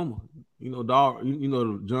Oklahoma. You know, dog. You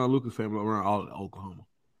know the John Lucas family around all of Oklahoma.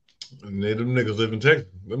 And them niggas live in Texas.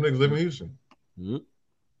 Them niggas live in Houston. Mm-hmm.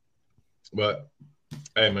 But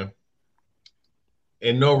hey, man,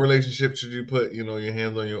 in no relationship should you put your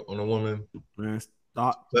hands on a woman. Man,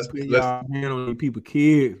 stop. Let's your hand on people's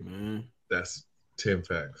kids, man. That's 10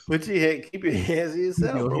 facts. But keep your hands to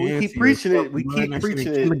yourself, bro. We keep preaching it. We keep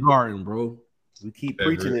preaching it. Kindergarten, bro. We keep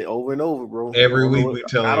preaching it over and over, bro. Every week we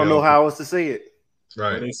tell. I don't know how else to say it.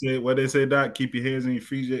 Right. What they say, Doc, keep your hands and your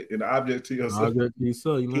feet and the object to yourself. Object to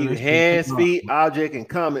yourself. Keep your hands, feet, object, and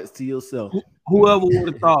comments to yourself. Whoever would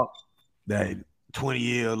have thought that 20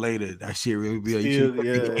 years later that shit really be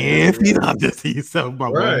and feet object to yourself, my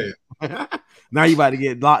right. Now you about to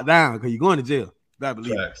get locked down because you're going to jail. Better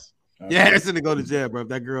believe Facts. it. Yeah, that's gonna go to jail, bro. If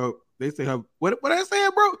that girl, they say her what I said,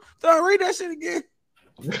 bro. So read that shit again.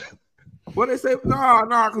 What they say?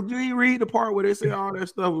 Nah, because you ain't read the part where they say all that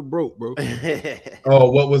stuff was broke, bro. Oh,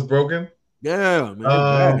 what was broken? Yeah,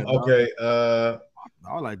 man. Okay. I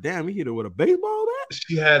was like, damn, he hit her with a baseball bat?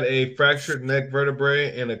 She had a fractured neck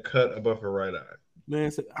vertebrae and a cut above her right eye. Man,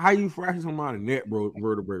 so how you fracture somebody's neck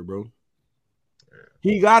vertebrae, bro?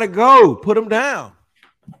 He gotta go. Put him down.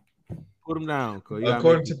 Put him down.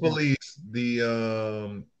 According to police,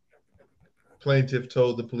 the plaintiff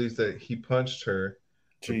told the police that he punched her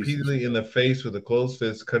repeatedly in the face with a closed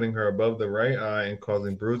fist, cutting her above the right eye and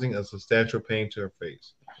causing bruising and substantial pain to her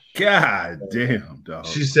face. God damn, dog.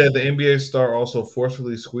 She said the NBA star also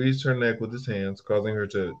forcefully squeezed her neck with his hands, causing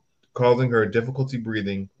her difficulty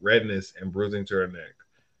breathing, redness, and bruising to her neck.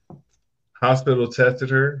 Hospital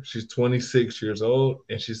tested her. She's 26 years old,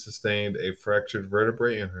 and she sustained a fractured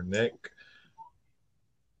vertebrae in her neck.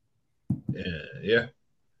 Yeah.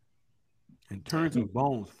 In terms of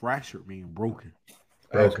bones, fractured mean broken.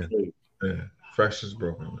 Broken. Yeah. Fracture's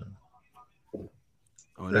broken, man.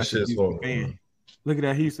 Oh, that's a Houston fan. Look at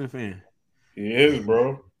that Houston fan. He is,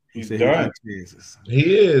 bro. He's done.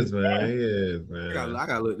 He is, man. He is, man. I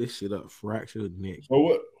gotta look this shit up. Fractured neck. So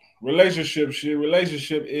what? Relationship shit.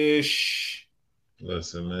 Relationship ish.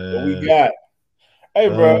 Listen, man. What we got? Hey,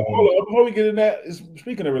 bro. Hold on. Before we get in that,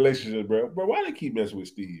 speaking of relationships, bro. Why they keep messing with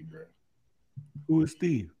Steve, bro? Who is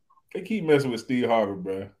Steve? They keep messing with Steve Harvey,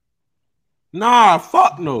 bro. Nah,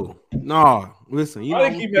 fuck no. Nah, listen. Why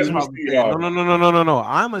they keep messing with Steve Harvey? No.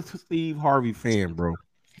 I'm a Steve Harvey fan, bro.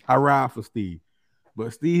 I ride for Steve.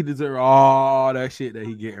 But Steve deserves all that shit that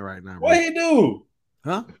he getting right now, bro. What he do?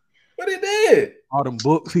 Huh? What he did? All them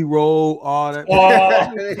books he wrote, all that.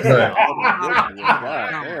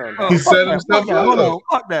 He set himself up. Hold on,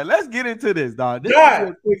 fuck that. Let's get into this, dog. This is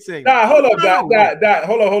a quick segment. Hold up, Dot.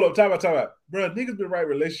 Hold up. Time out. Bro, niggas been writing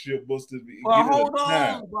relationship books to be. Hold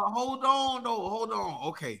on.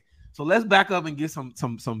 Okay, so let's back up and get some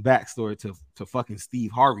backstory to fucking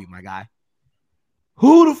Steve Harvey, my guy.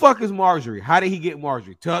 Who the fuck is Marjorie? How did he get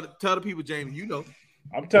Marjorie? Tell the people, Jamie. You know.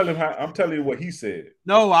 I'm telling you what he said.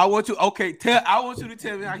 No, I want you. Okay, I want you to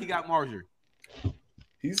tell me how he got Marjorie.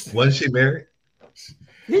 Was she married?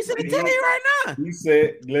 He said, "Tell me right now." He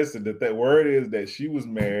said, "Listen, the word is that she was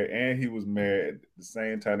married and he was married at the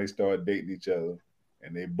same time they started dating each other,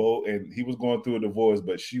 and he was going through a divorce,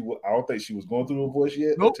 but I don't think she was going through a divorce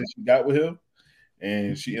yet until she got with him,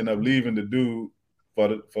 and she ended up leaving the dude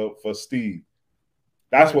for Steve.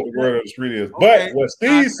 That's what the word of the street is. Okay. But what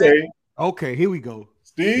Steve say? Okay, here we go.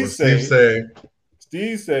 Steve say,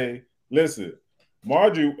 listen,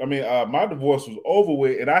 Marjorie, my divorce was over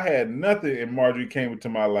with, and I had nothing, and Marjorie came into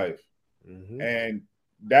my life. Mm-hmm. And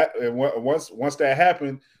once that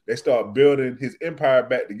happened, they start building his empire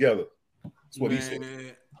back together. That's what he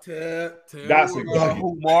said. That's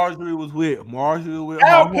who Marjorie was with. Marjorie was with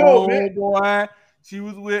her homeboy. She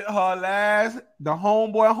was with her the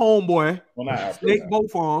homeboy. Well, not Snake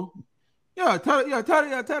both of them. Yeah, tell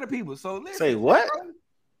the people. So listen. Say what?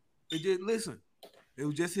 Listen. It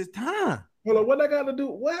was just his time. Hold on, what I got to do?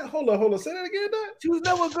 What? Hold on. Say that again, Dot. She was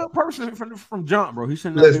never a good person from jump, bro. He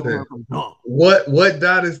shouldn't have been from jump. What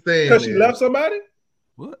Dot is saying? Because she left somebody?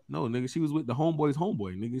 What? No, nigga. She was with the homeboy's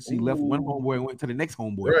homeboy, nigga. She left one homeboy and went to the next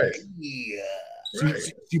homeboy. Right. Yeah.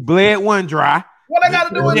 She bled one dry. What I got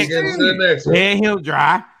to do with next? Bled him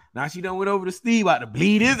dry. Now she done went over to Steve about to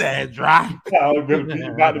bleed his ass dry. About to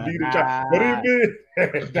beat him dry. What do you mean?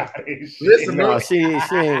 Listen, no, she ain't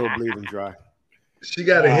gonna bleed him dry. She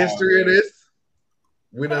got a history of this.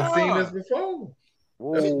 We done seen this before.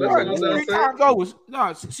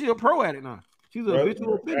 She a pro at it now. She's a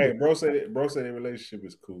habitual offender. Hey, bro said their relationship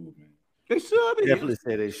is cool, man. They should be. Definitely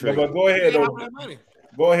say they should. But go ahead, though.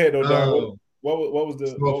 What was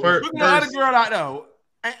the? Look at the other girl out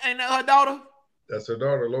there. Ain't that her daughter? That's her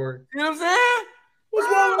daughter, Lori. You know what I'm saying? What's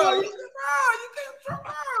wrong with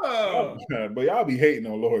you? But y'all be hating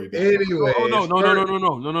on Lori. Anyway,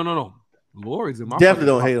 No. Lori's in my Definitely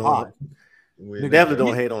don't hate on her. We Definitely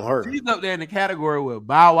don't hate on her. She's up there in the category with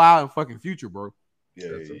Bow Wow and fucking Future, bro.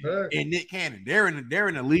 That's a fact. And Nick Cannon. They're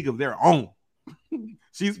in a league of their own.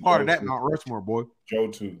 She's part of that Mount Rushmore, boy. Joe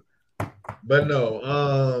too. But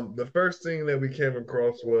no, the first thing that we came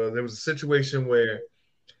across was there was a situation where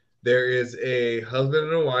there is a husband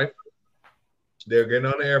and a wife. They're getting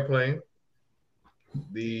on an airplane.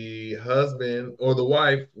 The husband or the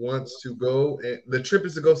wife wants to go, and the trip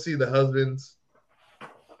is to go see the husband's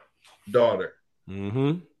daughter.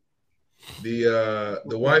 Mm-hmm. The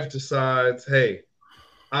wife decides, hey,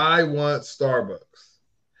 I want Starbucks.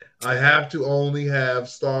 I have to only have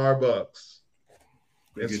Starbucks.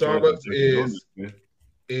 And Starbucks is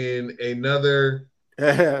in another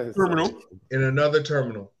terminal.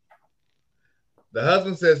 The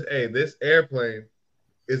husband says, hey, this airplane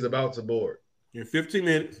is about to board. In 15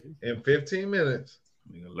 minutes. In 15 minutes.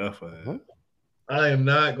 Left her. I am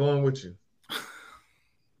not going with you.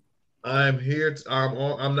 I'm here.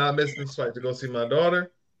 I'm not missing this flight to go see my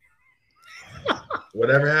daughter.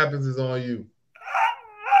 Whatever happens is on you.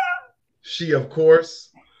 She, of course,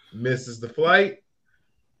 misses the flight,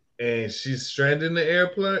 and she's stranded in the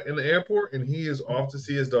airport, and he is off to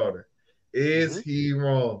see his daughter. Is he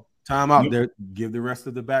wrong? Time out there. Give the rest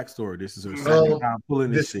of the backstory. This is her second time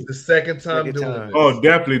pulling this shit. The second time doing it. Oh,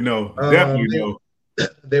 definitely no. Definitely no.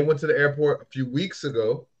 They went to the airport a few weeks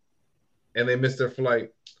ago, and they missed their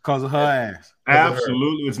flight because of her ass.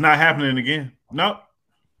 Absolutely, it's not happening again. Nope.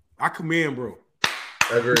 I commend, bro.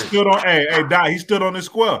 Agreed. He stood on. Hey, Doc. He stood on his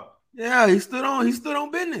square. Yeah, he stood on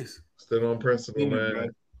business. Stood on principle,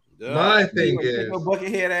 man. My thing is, take a bucket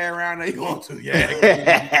head ass around there. You want to? Yeah.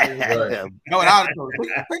 Right. No, what I was doing.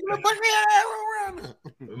 Take a bucket head ass around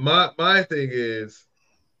there. My thing is,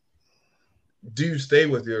 do you stay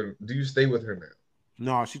with her now?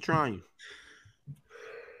 No, she trying.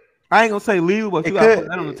 I ain't gonna say leave, but you gotta put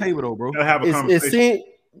that on the table though, bro. Have a conversation.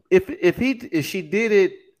 If she did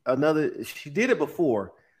it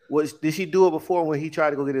before. Did she do it before when he tried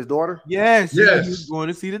to go get his daughter? Yes. He was going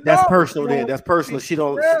to see the daughter. That's personal then. That's personal. She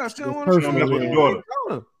don't mess with the daughter.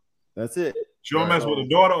 That's it. She don't mess with the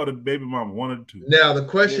daughter or the baby mama. One of the two. Now the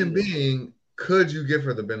question being, could you give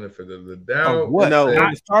her the benefit of the doubt? What? No.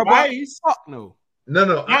 Not twice. Fuck no.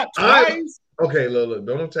 No. Not twice. Okay, look,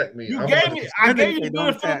 don't attack me. I gave you the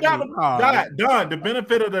benefit of the doubt. Done. The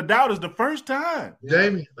benefit of the doubt is the first time.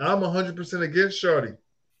 Jamie, I'm 100% against Shorty.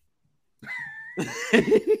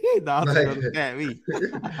 Don't attack me.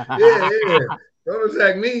 yeah. Don't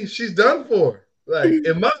attack me. She's done for. Like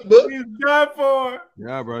in my book, she's done for.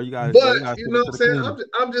 Yeah, bro. You guys. But you know what I'm saying?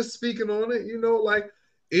 I'm just speaking on it. You know, like,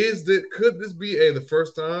 could this be the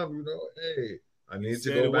first time? You know, hey, I need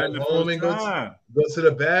to go back home and go to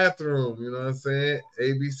the bathroom. You know what I'm saying?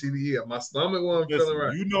 A, B, C, D, E. My stomach wasn't feeling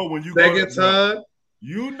right. You know when you second time.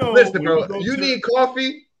 You know. Listen, bro. You need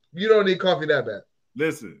coffee. You don't need coffee that bad.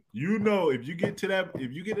 Listen, you know, if you get to that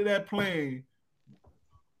plane,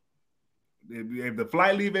 if the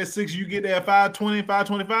flight leave at 6, you get there at 5:20,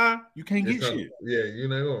 5:25, you can't get shit. Yeah, you're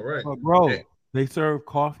not going right. But bro, they serve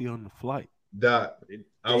coffee on the flight. Dot.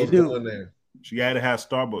 I was going there. She had to have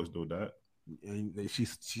Starbucks though, Dot. And she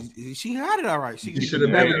had it all right. She should have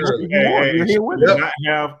made it.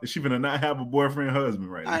 She gonna not have a boyfriend husband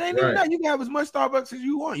right now. I didn't even know. You can have as much Starbucks as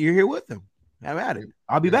you want. You're here with them. Have at it.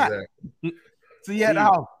 I'll be back. See you at the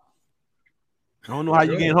house. I don't know how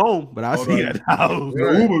you get home, but I'll see you at the house.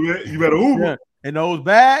 Uber, man. You better Uber. Yeah. And those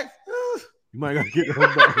bags, you might gotta get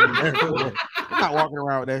those bags. I'm not walking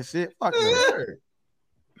around with that shit. Fuck that.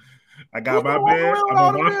 I got my bag. I'm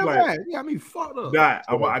on my flight. You got me fucked up.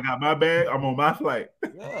 I got my bag. I'm on my flight.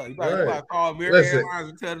 Yeah, you better call American Airlines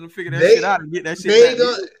and tell them to figure that shit out and get that shit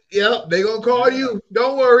back. They gonna call you.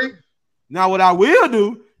 Don't worry. Now, what I will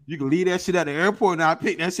do, you can leave that shit at the airport and I'll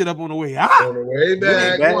pick that shit up on the way out. On the way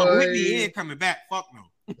back. With me in coming back. Fuck no.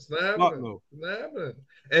 It's not happening. Fuck no. It's not happening.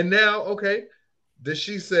 And now, okay, does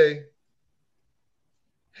she say,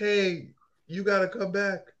 hey, you got to come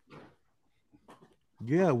back?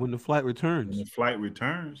 Yeah, when the flight returns. When the flight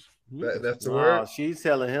returns. That's the word? She's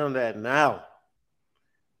telling him that now.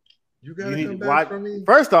 You got to come back for me?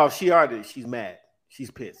 First off, she's mad. She's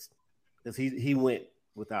pissed because he went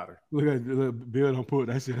without her. Look at Bill don't pull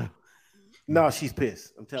that shit out. No, she's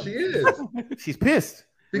pissed. I'm telling you. She is. She's pissed.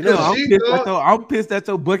 Because I'm pissed that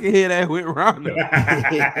your bucket head ass went around there.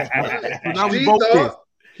 She thought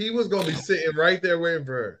he was going to be sitting right there waiting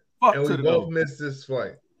for her. Fuck and we both missed this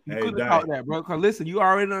flight. You Hey, couldn't Dad. talk that, bro. Cause listen, you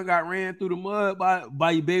already done got ran through the mud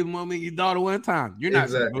by your baby mama and your daughter one time. You're not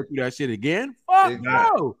gonna go through that shit again. Fuck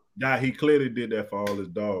no. Nah, he clearly did that for all his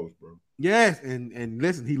dogs, bro. Yes, and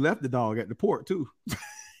listen, he left the dog at the port too.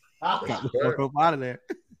 Got the fuck up out of there.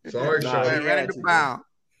 Sorry, Nah, Shorty. he had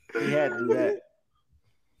to do that.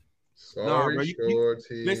 Sorry, bro,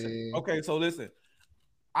 Shorty. Listen, okay, so listen.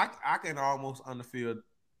 I can almost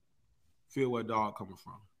feel where dog coming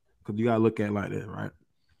from. Because you gotta look at it like that, right?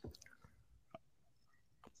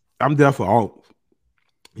 I'm there for all.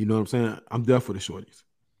 You know what I'm saying? I'm there for the shorties.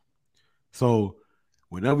 So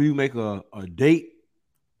whenever you make a date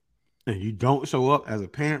and you don't show up as a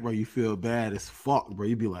parent, bro, you feel bad as fuck, bro.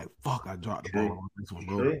 You be like, fuck, I dropped the ball on this one,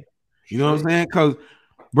 bro. You know what I'm saying? Because,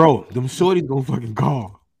 bro, them shorties gonna fucking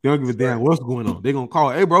call. They don't give a damn what's going on. They gonna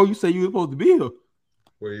call, hey, bro, you say you were supposed to be here.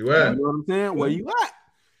 Where you at? You know what I'm saying? Where you at?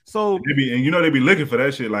 So they be looking for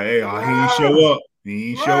that shit. Like, hey, he ain't show up. He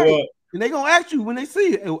ain't show up. And they gonna ask you when they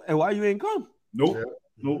see it, hey, why you ain't come? Nope.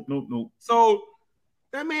 So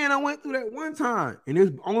that man, I went through that one time, and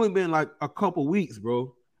it's only been like a couple weeks,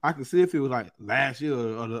 bro. I can see if it was like last year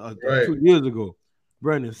or 2 years ago.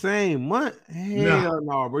 Bro, in the same month? Hell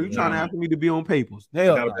no, bro. You trying to ask me to be on papers.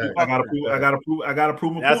 Hell I gotta prove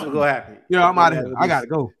my point. That's what's gonna happen. Yeah, I'm out of here. I gotta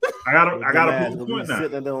go. I gotta prove my point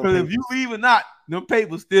now. Because if you leave or not, them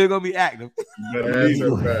papers still gonna be active. Here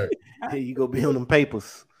you go be on them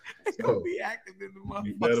papers. It's gonna be active in the month.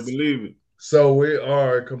 You better believe it. So we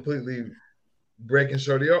are completely breaking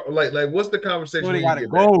Shorty. Like what's the conversation? Shorty gotta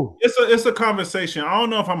go. It's a conversation. I don't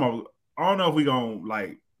know if we gonna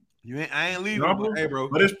like. I ain't leaving. Hey, bro.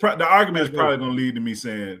 But the argument is probably gonna lead to me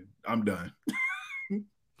saying I'm done.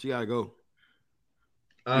 She gotta go.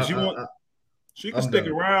 She can stick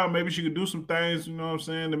around. Maybe she could do some things. You know what I'm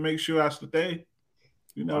saying, to make sure I stay.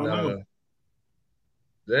 You never know.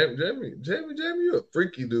 Jamie, you a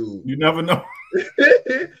freaky dude. You never know.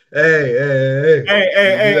 Hey.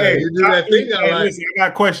 You do that thing. Listen, I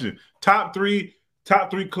got a question. Top three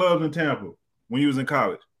clubs in Tampa when you was in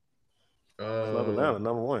college. Club Atlanta,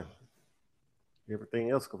 number one. Everything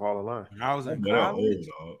else could fall in line. I was in college.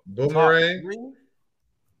 Boomerang.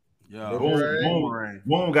 Yeah,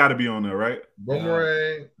 Boom got to be on there, right?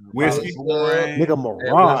 Boomerang. Whiskey. Nigga,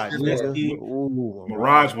 Mirage.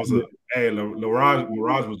 Mirage was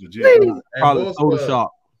Mirage was a jet. Probably Soda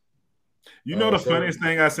Shop. You know the funniest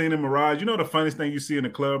thing I seen in Mirage? You know the funniest thing you see in the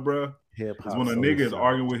club, bro? Is when a nigga is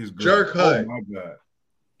arguing with his girl. Jerk Hut. Oh, my God.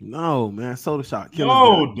 No, man. Soda Shop.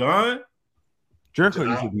 No, done. Jerk Hut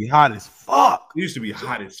used to be hot as fuck. It used to be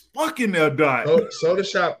hot as fuck in there, dog. Soda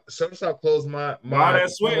Shop closed my that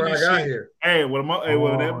sweating when I got here. Hey, when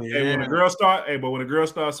a girl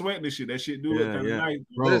start sweating this shit, that shit do look kind of nice.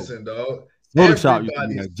 Bro. Listen, dog. Soda Shop used to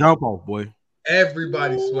be a jump off, boy.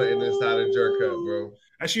 Everybody sweating inside of Jerk Hut, bro.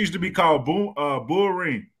 That shit used to be called Bull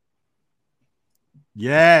Ring.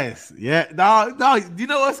 Yes, yeah. No. You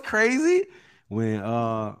know what's crazy? When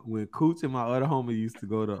Cooch and my other homie used to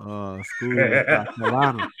go to school in South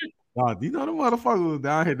Carolina, dog, you know the motherfuckers was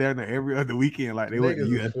down here every other weekend, like they went to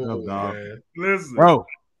USF, dog. Listen, bro,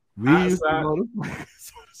 we used to go to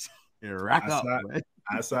and rack up, man.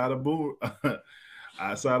 outside of Bull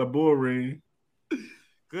Ring.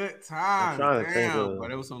 Good time, damn,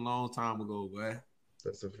 but it was a long time ago, boy.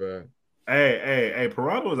 That's a fact. Hey,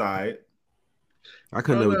 Parada was all right. I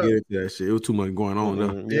couldn't never get into that shit. It was too much going on there.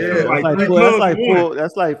 Yeah,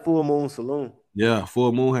 that's like Full Moon Saloon. Yeah,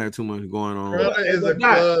 Full Moon had too much going on. Parada is a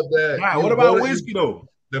club that. What about Whiskey though?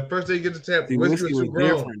 The first day you get to tap, Whiskey was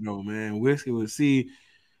different though, man. Whiskey was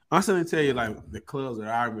I'm going to tell you like the clubs that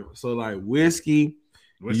I remember. So like Whiskey.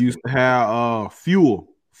 used to have Fuel.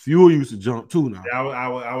 Fuel used to jump too now. Yeah, I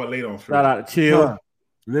was late on Fuel. Shout out to Chill.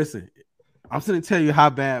 Listen. I'm going to tell you how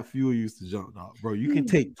bad Fuel used to jump, dog. Bro, you can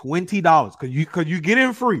take $20 because you get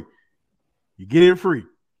in free. You get in free,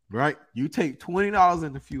 right? You take $20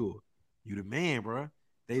 in the Fuel. You the man, bro.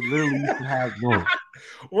 They literally used to have one.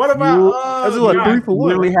 What about that's what 3 for 1?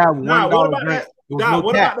 Literally have $1 drink.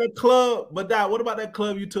 What about that club? But what about that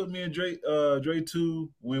club you took me and Dre to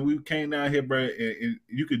when we came down here, bro? And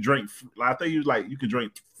you could drink. Like, I think you could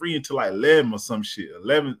drink free until like 11 or some shit.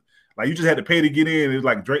 11, like you just had to pay to get in. It was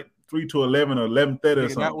like Drake. 3 to 11 or 11:30 or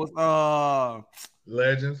something. That was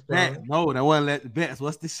Legends, bro. No, that wasn't Bets.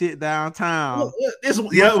 What's the shit downtown? It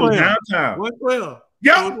was downtown. 112.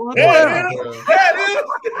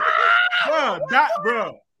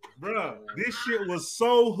 Bro. This shit was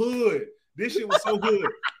so hood.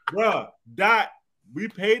 Bro. Dot. We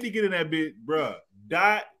paid to get in that bitch, bro.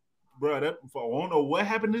 Dot, bro. I don't know what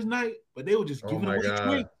happened this night, but they were just giving away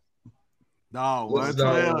drinks. No, What's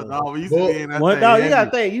 112. dog? No, we used to be in that One thing dog, you heavy.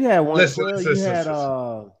 gotta think. You had 112. Listen, You had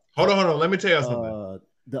Hold on. Let me tell you something.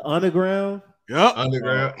 the underground. Yep.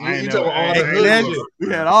 Underground. I ain't You talking never- all I the ain't hood never- shit. We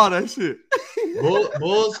had all that shit.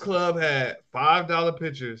 Bulls Club had $5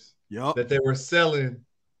 pictures Yep. that they were selling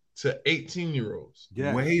to 18-year-olds.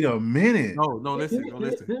 Yeah. Wait a minute. No, listen.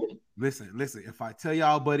 Listen. If I tell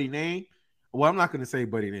y'all buddy name, well, I'm not gonna say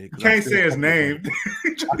buddy name. You 'cause I can't still say his fuck with name.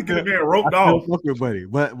 buddy. Trying to get a man roped I still off. fuck with buddy.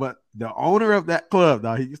 But the owner of that club,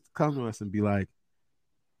 dog, he used to come to us and be like,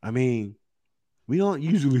 I mean, we don't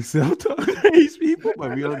usually sell to these people,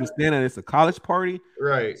 but we understand that it's a college party.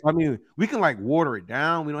 Right. So, I mean, we can like water it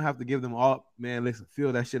down. We don't have to give them all. Man, listen,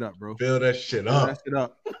 fill that shit up, bro. Fill that shit Fill up. that shit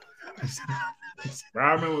up. Bro,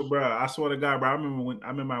 I remember, bro. I swear to God, bro. I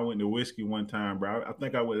remember I went to whiskey one time, bro. I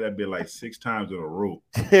think I went that bit like 6 times in a row.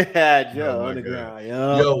 Yeah, Joe, Oh my underground.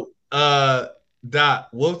 Yo, Dot,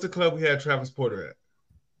 what was the club we had Travis Porter at?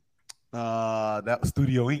 That was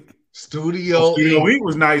Studio Inc. Studio Studio Inc. Inc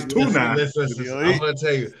was nice too. Now Listen. Studio I'm Inc. gonna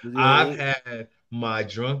tell you, Studio I've Inc. had my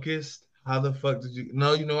drunkest. How the fuck did you?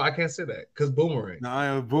 No, I can't say that because Boomerang.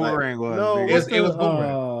 No, Boomerang was. No, nigga. what's It was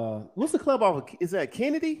Boomerang. what's the club off of? Is that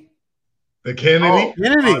Kennedy? The Kennedy.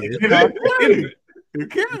 Kennedy. Kennedy.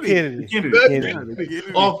 Kennedy. Kennedy.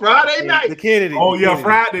 On Friday The night. Kennedy. Oh the yeah, Kennedy.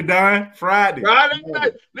 Friday, Don. Friday. Friday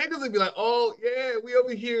night. Niggas would be like, oh yeah, we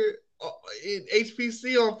over here in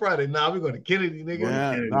HPC on Friday. Nah, we're going to Kennedy, nigga.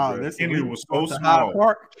 Yeah, Kennedy, nah, bro. listen, Kennedy we was so went to Hyde small.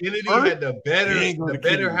 Park. Kennedy First, had the better they ain't going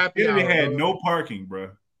to happy Kennedy hour. had bro. no parking, bro.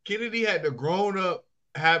 Kennedy had the grown up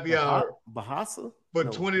happy hour Bahasa? for No.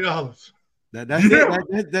 $20. That's Yeah.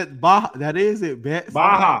 it. That is it.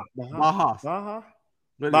 Baja. Baja. Baja?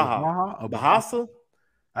 What is it, Baja. Baja or Bahasa?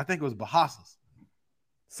 I think it was Bahasas.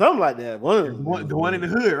 Something like that. One of them. The one in the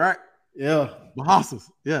hood, right? Yeah. Bahasas.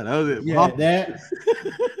 Yeah, that was it. Yeah, Bahasas. that.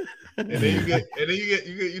 And then you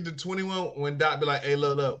get the 21 when Doc be like, hey,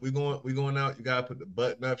 look, we going out. You gotta put the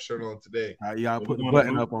button up shirt on today. Y'all put the We're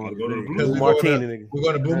button gonna up on go to today. Blue Blue we Martini, going nigga. We're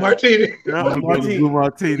going to Blue Martini. Yeah, Blue Martini. Blue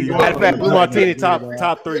Martini. Matter of fact, Blue Martini top Yeah.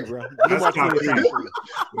 top 3, bro. Blue That's Martini top top 3.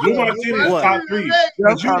 Blue Martini is What? top 3. That's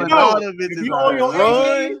But you how know, all the if bitches you are. owe your A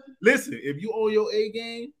Run. game, listen. If you owe your A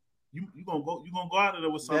game, you gonna go out of there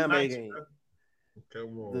with something Damn A nice. game. bro.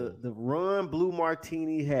 Come on. The run Blue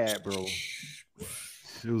Martini had, bro.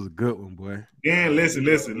 It was a good one, boy. Then listen,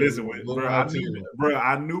 Blue bro. Martini.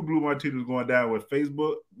 I knew Blue Martini was going down when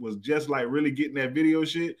Facebook was just like really getting that video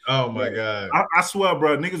shit. Oh my God. I swear,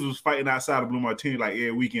 bro, niggas was fighting outside of Blue Martini like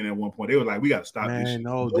every weekend at one point. They was like, we gotta stop this Man, shit.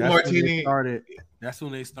 no, Blue that's Martini- when they started. That's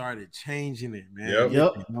when they started changing it, man. Yep.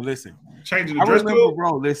 Yep. No, listen. Changing the I dress remember, code.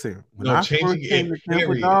 bro. Listen, when No, I changing first came to it, Tampa,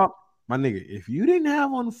 period. dog, my nigga, if you didn't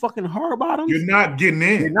have on the fucking hard bottoms, You're not getting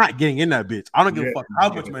you're in. not getting in that bitch. I don't give Yeah. a fuck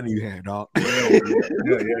how much money you had, dog. Yeah.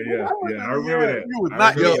 I remember that. You was I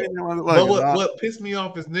not remember getting in there, But dog. what pissed me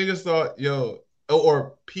off is niggas thought,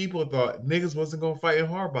 or people thought niggas wasn't gonna fight in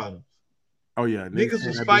hard bottoms. Oh yeah, Niggas tearing was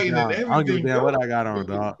that bitch fighting down. and I don't give a everything, damn bro. what I got on,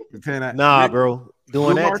 dog. I'm saying that. Nah, Nigga, bro. During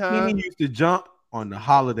Blue that Martini time, used to jump on the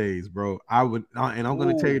holidays, bro. And I'm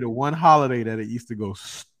gonna tell you the one holiday that it used to go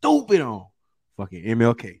stupid on. Fucking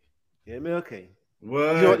MLK. MLK.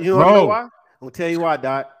 What? You Bro. know why? I'm gonna tell you why,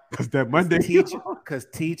 Doc. Cause that Monday, Because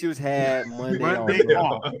teachers had Monday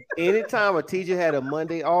off. off. Anytime a teacher had a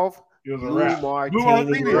Monday off, It was a Blue rap. Martini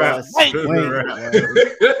Martini was was It was a swinging.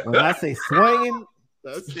 rap. When I say swinging,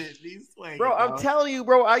 That's it. These swinging, bro, I'm dog. telling you,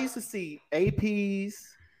 bro. I used to see APs.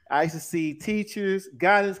 I used to see teachers,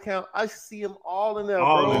 guidance count. I used to see them all in there,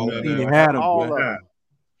 All bro. in You there. had 'em, All boy. of them.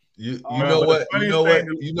 You Oh, know but what? the You funniest know what? thing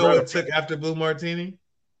is, You know brother, what took after Blue Martini?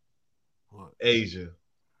 What? Asia.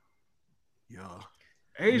 Yeah.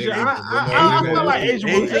 Asia, Nigga, I feel like Asia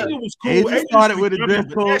was cool. Asia started with a dress jumping,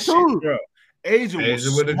 but code that shit, too. bro, Asia was Asia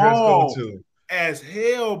with a dress small code too. as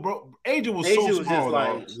hell, bro. Asia was Asia so was small, just like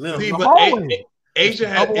dog. little. See, The but hallway. Asia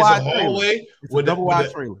had Double it's a wide hallway It's with a double wide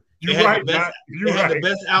the, trailer. You It had right, the best- Matt. You it had right. the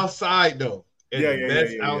best outside though. It had the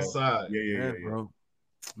best outside. Yeah, bro.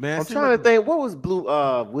 Man, I'm see, trying to look, think. What was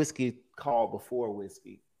Blue whiskey called before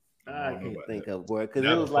whiskey? I I don't know can't about think of, boy, because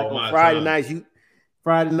That it was like before on my Friday time. nights.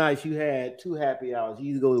 Friday nights you had 2 happy hours.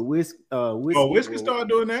 You either go to whiskey. Oh, Whiskey started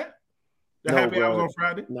doing that? The No, happy bro. hours on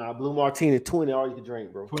Friday? Nah, Blue Martini 20 all you can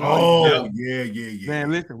drink, bro. Oh, yeah. man,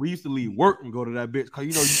 listen, we used to leave work and go to that bitch because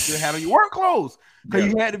you still had on your work clothes because Yeah.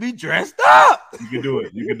 you had to be dressed up. You can do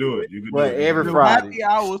it. But every The Friday. happy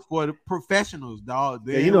hours for the professionals, dog.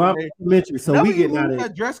 Yeah, you know I'm elementary, so Whenever we you getting out lose of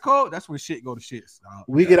that dress code. That's when shit go to shit, dog.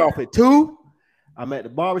 we get off at 2. I'm at the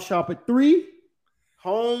barbershop at 3.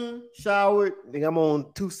 Home, showered. Think I'm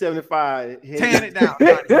on 275. Tearing it down.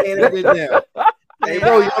 Tearing it down. Hey,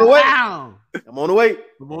 bro, you on the way? Down. I'm on the way.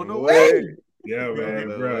 I'm on the way. Yeah, man,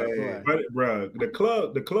 bro. But, bro,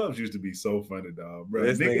 the clubs used to be so funny, dog. Bro,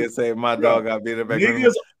 This nigga say my dog got beat up back.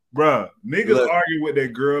 Niggas Look, argue with their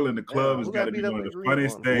girl in the club has got to be one of the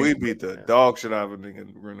funniest things. We beat the dog shit out of a nigga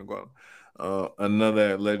in Green Guam.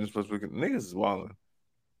 Another Legends Plus Weekend. Niggas is wilding.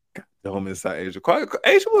 The home inside Asia.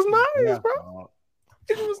 Asia was nice, bro.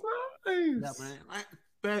 Asia was nice. Yeah,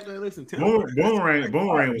 man. Listen,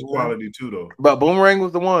 Boomerang was quality too, though. But Boomerang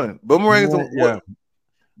was the one. Boomerang is the yeah.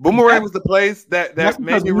 Boomerang was the place that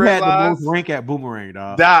made me realize had the most rank at Boomerang,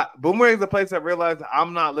 dog. Boomerang is the place that realized that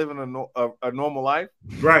I'm not living a normal life,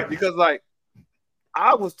 right? Because like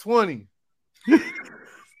I was 20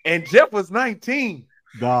 and Jeff was 19.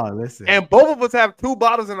 Dog, listen, and both of us have 2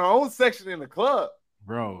 bottles in our own section in the club,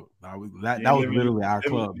 bro. That was literally our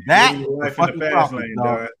club. That fucking fast lane,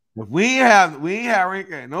 dog. If we ain't have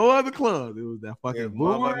rank at no other club, it was that fucking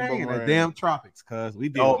Boomerang and that damn Tropics, cuz we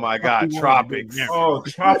did. Oh my god, Tropics! Oh,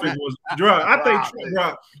 Tropics was, bro.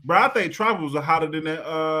 I think Tropics was hotter than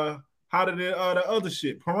that. Hotter than the other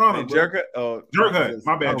shit. Piranha, Jerk Hut.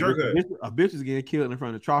 My bad, Jerk Hut. A bitch is getting killed in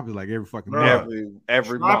front of Tropics like every fucking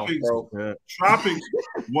every month, bro. Tropics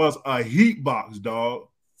was a heat box, dog.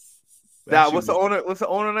 What's the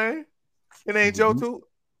owner name? It ain't Joe too.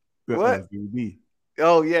 What?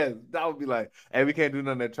 Oh yeah, that would be like, hey, we can't do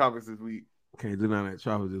nothing at Tropics this week. Can't do nothing at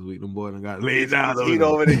Tropics this week. Them boys done got laid down. It's heat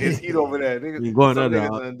over there. Niggas, going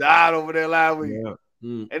niggas died over there last week. Yeah.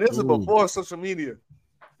 And this is before social media.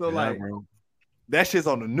 So bro, that shit's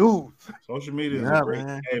on the news. Social media is great.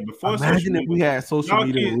 Man. Hey, before imagine if we had social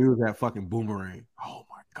media and we was at fucking Boomerang. Oh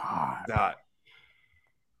my god.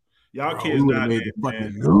 Y'all kids not made the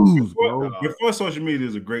fucking news, bro. Before social media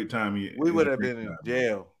is a great time. We would have been in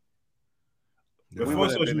jail. Before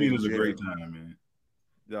social media is a great time, man.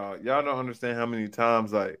 Y'all don't understand how many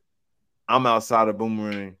times like I'm outside of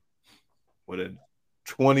Boomerang with a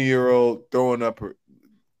 20-year-old throwing up her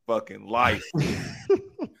fucking life.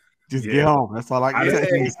 Just get home. That's all I can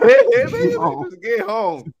say. Just get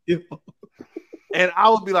home. And I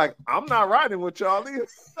would be like, I'm not riding with y'all either.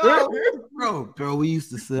 Bro, we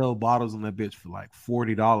used to sell bottles on that bitch for like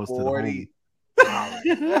 $40 to the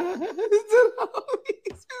home.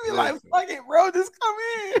 Like, fuck it, bro, just come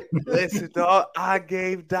in. Listen, dog, I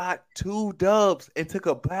gave Dot 2 dubs and took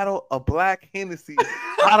a bottle of Black Hennessy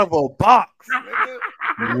out of a box.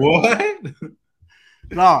 What?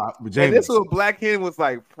 Nah, but James, and this was Black Hen was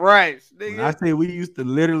like fresh. Nigga. When I say we used to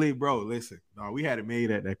literally, bro, listen, no, we had it made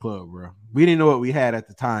at that club, bro. We didn't know what we had at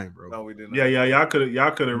the time, bro. No, we didn't. Yeah, y'all could have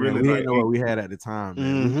really. We didn't know what we had at the time,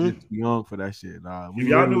 man. We were just young for that shit, dog. If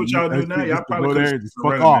y'all knew what y'all do now, y'all probably could have just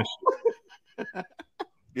fuck off.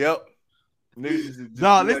 Yep. No, listen,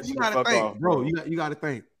 you gotta think, off, bro. You gotta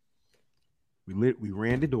think. We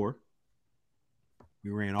ran the door.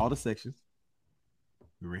 We ran all the sections.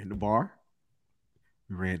 We ran the bar.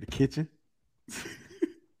 We ran the kitchen.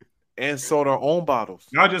 And sold our own bottles.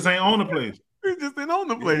 Y'all just ain't own the place. We just ain't own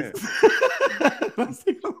the place. Yeah.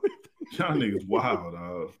 Y'all niggas wild,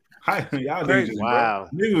 dog. Y'all crazy. Wow.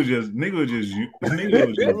 Nigga was just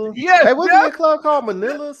yeah. Hey, what's that club called?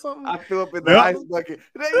 Manila or something? I threw up in the ice bucket.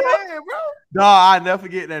 Yeah, bro. No, I never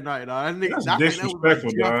forget that night, dog. That's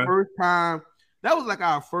disrespectful, dog. First time. That was like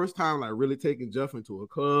our first time, like really taking Jeff into a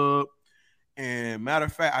club. And matter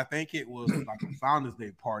of fact, I think it was like a Founders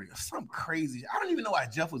Day party or something crazy. I don't even know why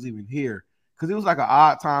Jeff was even here because it was like an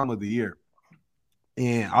odd time of the year.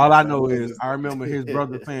 And all I know is I remember his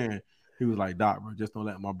brother saying, he was like, Doc, bro, just don't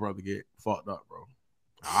let my brother get fucked up, bro.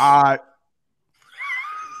 All right.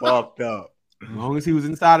 Fucked up. As long as he was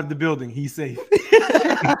inside of the building, he's safe.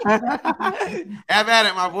 Have at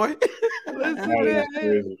it, my boy.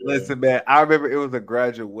 Listen, man. I remember it was a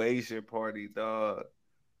graduation party, dog.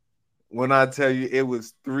 When I tell you it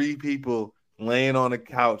was 3 people laying on the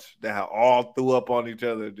couch that all threw up on each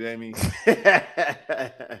other, Jamie.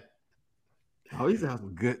 Oh, we used to have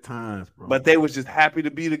some good times, bro. But they was just happy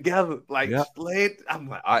to be together. Like, I'm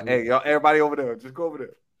like, all right, hey, y'all, everybody over there. Just go over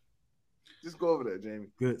there. Just go over there, Jamie.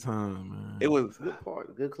 Good time, man. It was good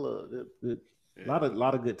party, good club. Good. A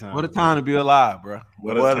lot of good times. What a time to be alive, bro.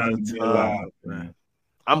 What a time to be alive, man.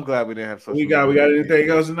 I'm glad we didn't have social We got anything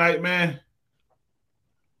else tonight, man?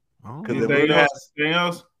 Because if we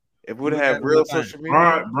would have had real social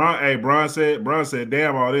media, Bron said,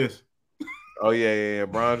 damn all this. Oh yeah.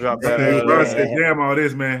 Bron dropped that. Bron said, damn all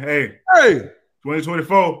this, man. Hey, 2024.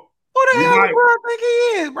 Who the hell Bron think he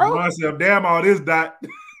is, bro? Bron said, damn all this, Dot.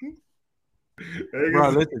 Bro,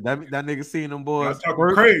 listen, that nigga seen them boys.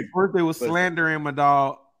 First they was slandering my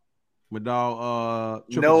dog, Triple Noah.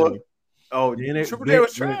 J. Oh, Triple J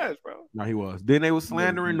was trash, bro. No, he was. Then they was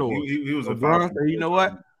slandering Noah. He was a Bron said, you know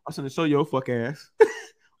what? I'm gonna show your fuck ass.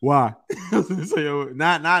 Why? So,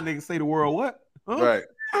 now niggas say the world what? Huh?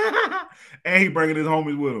 Right. And he bringing his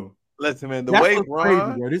homies with him. Listen, man, the That's way what's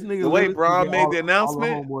Bron, crazy, this nigga the way literally Bron get made the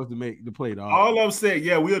announcement, all the homeboys to make the play, dog. All of them said,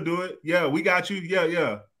 "Yeah, we'll do it. Yeah, we got you.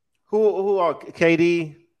 Yeah." Who are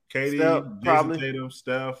KD? KD, Steph, Jason probably. Tatum,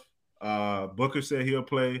 Steph. Booker said he'll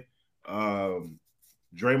play.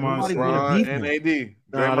 Draymond Nobody said Bron and defense. AD.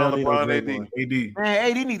 Nah, Draymond, they don't LeBron, need no AD. AD.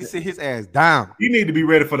 Man, AD need to sit his ass down. He need to be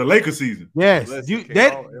ready for the Lakers season. Yes, Listen,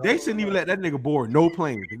 they shouldn't even let that nigga board no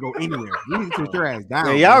plane to go anywhere. You need to sit your ass down.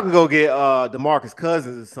 Man, y'all can go get DeMarcus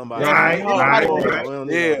Cousins or somebody. Right.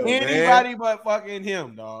 Anybody but fucking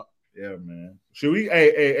him, dog. Yeah, man. Should we?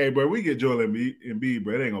 Hey, bro. We get Joel Embiid,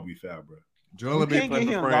 bro. It ain't gonna be foul, bro. Joel You can't Embiid playing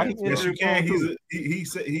get for him, dog. France. He's Yes, you can. injury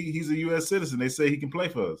He's a U.S. citizen. They say he can play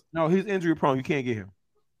for us. No, he's injury prone. You can't get him.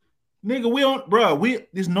 Nigga, we don't, bro.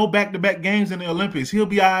 There's no back-to-back games in the Olympics. He'll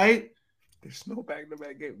be all right. There's no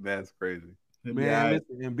back-to-back game. That's crazy. He'll be Man, all right.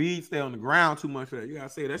 listen, Embiid stay on the ground too much for that. You gotta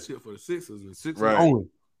say that shit for the Sixers and Sixers Right. only.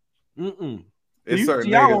 Mm-mm. It's certain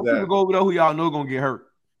y'all niggas want people to that go over there who y'all know gonna get hurt.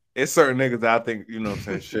 it's certain niggas that I think, you know what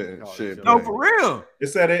I'm saying, shit. No, for real. They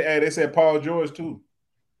said Paul George too.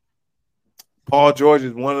 Paul George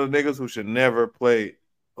is one of the niggas who should never play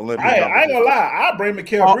Olympic. I ain't gonna lie. I'll bring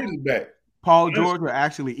Mikal Bridges back. Paul George will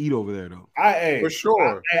actually eat over there though. For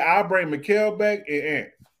sure. I'll bring Mikal back and Ant.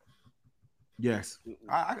 Yes,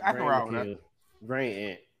 I can ride with that. Great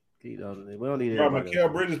Ant. We don't need Bro, everybody.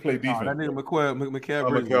 Mikal Bridges play defense. That nigga Mikal Bridges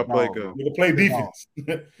Mikal is play dog, good. bro. You can play defense.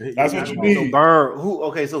 That's what you So need. Bird.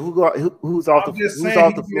 Who's off I'm the just who's saying off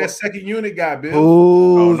he the can be floor? that second unit guy, Bill.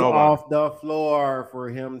 Who's nobody. off the floor for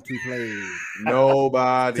him to play?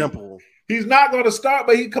 Nobody. Simple. He's not going to start,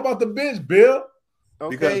 but he come off the bench, Bill.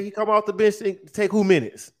 Okay, Because- he come off the bench to take who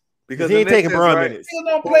minutes? Because he ain't the Knicks taking is, Bron right, minutes. He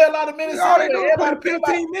don't play a lot of minutes. All they anyway. do is Everybody play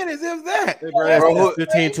play 15 minutes, if that. That's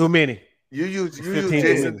 15 too many. You use 15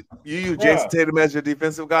 Jason. You use Jason Tatum as your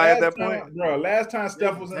defensive guy at that point. Bro, last time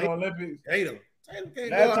Steph was in the Olympics, Tatum.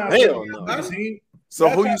 last time Hell Steph no. was in the team, So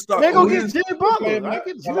who you start? They Who gonna you, get Jimmy Butler. playing I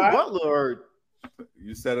get Jimmy alive? Butler. Or,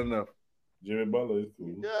 you said enough. Jimmy Butler is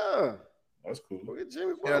cool. yeah, That's cool. go get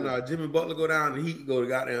Jimmy Yeah, Butler. no, Jimmy Butler go down and he can go to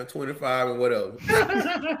goddamn 25 and whatever.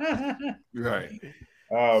 Right.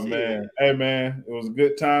 Oh man, hey man, it was a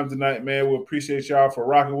good time tonight, man. We appreciate y'all for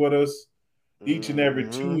rocking with us each and every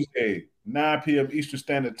Tuesday, 9 p.m. Eastern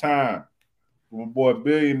Standard Time. My boy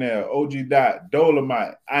Billionaire, OG Dot,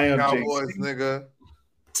 Dolomite, I am Cowboys, JC. nigga.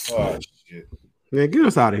 Oh shit, Man, get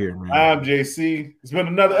us out of here, man. I'm JC. It's been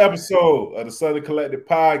another episode of the Southern Collective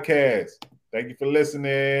Podcast. Thank you for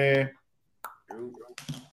listening.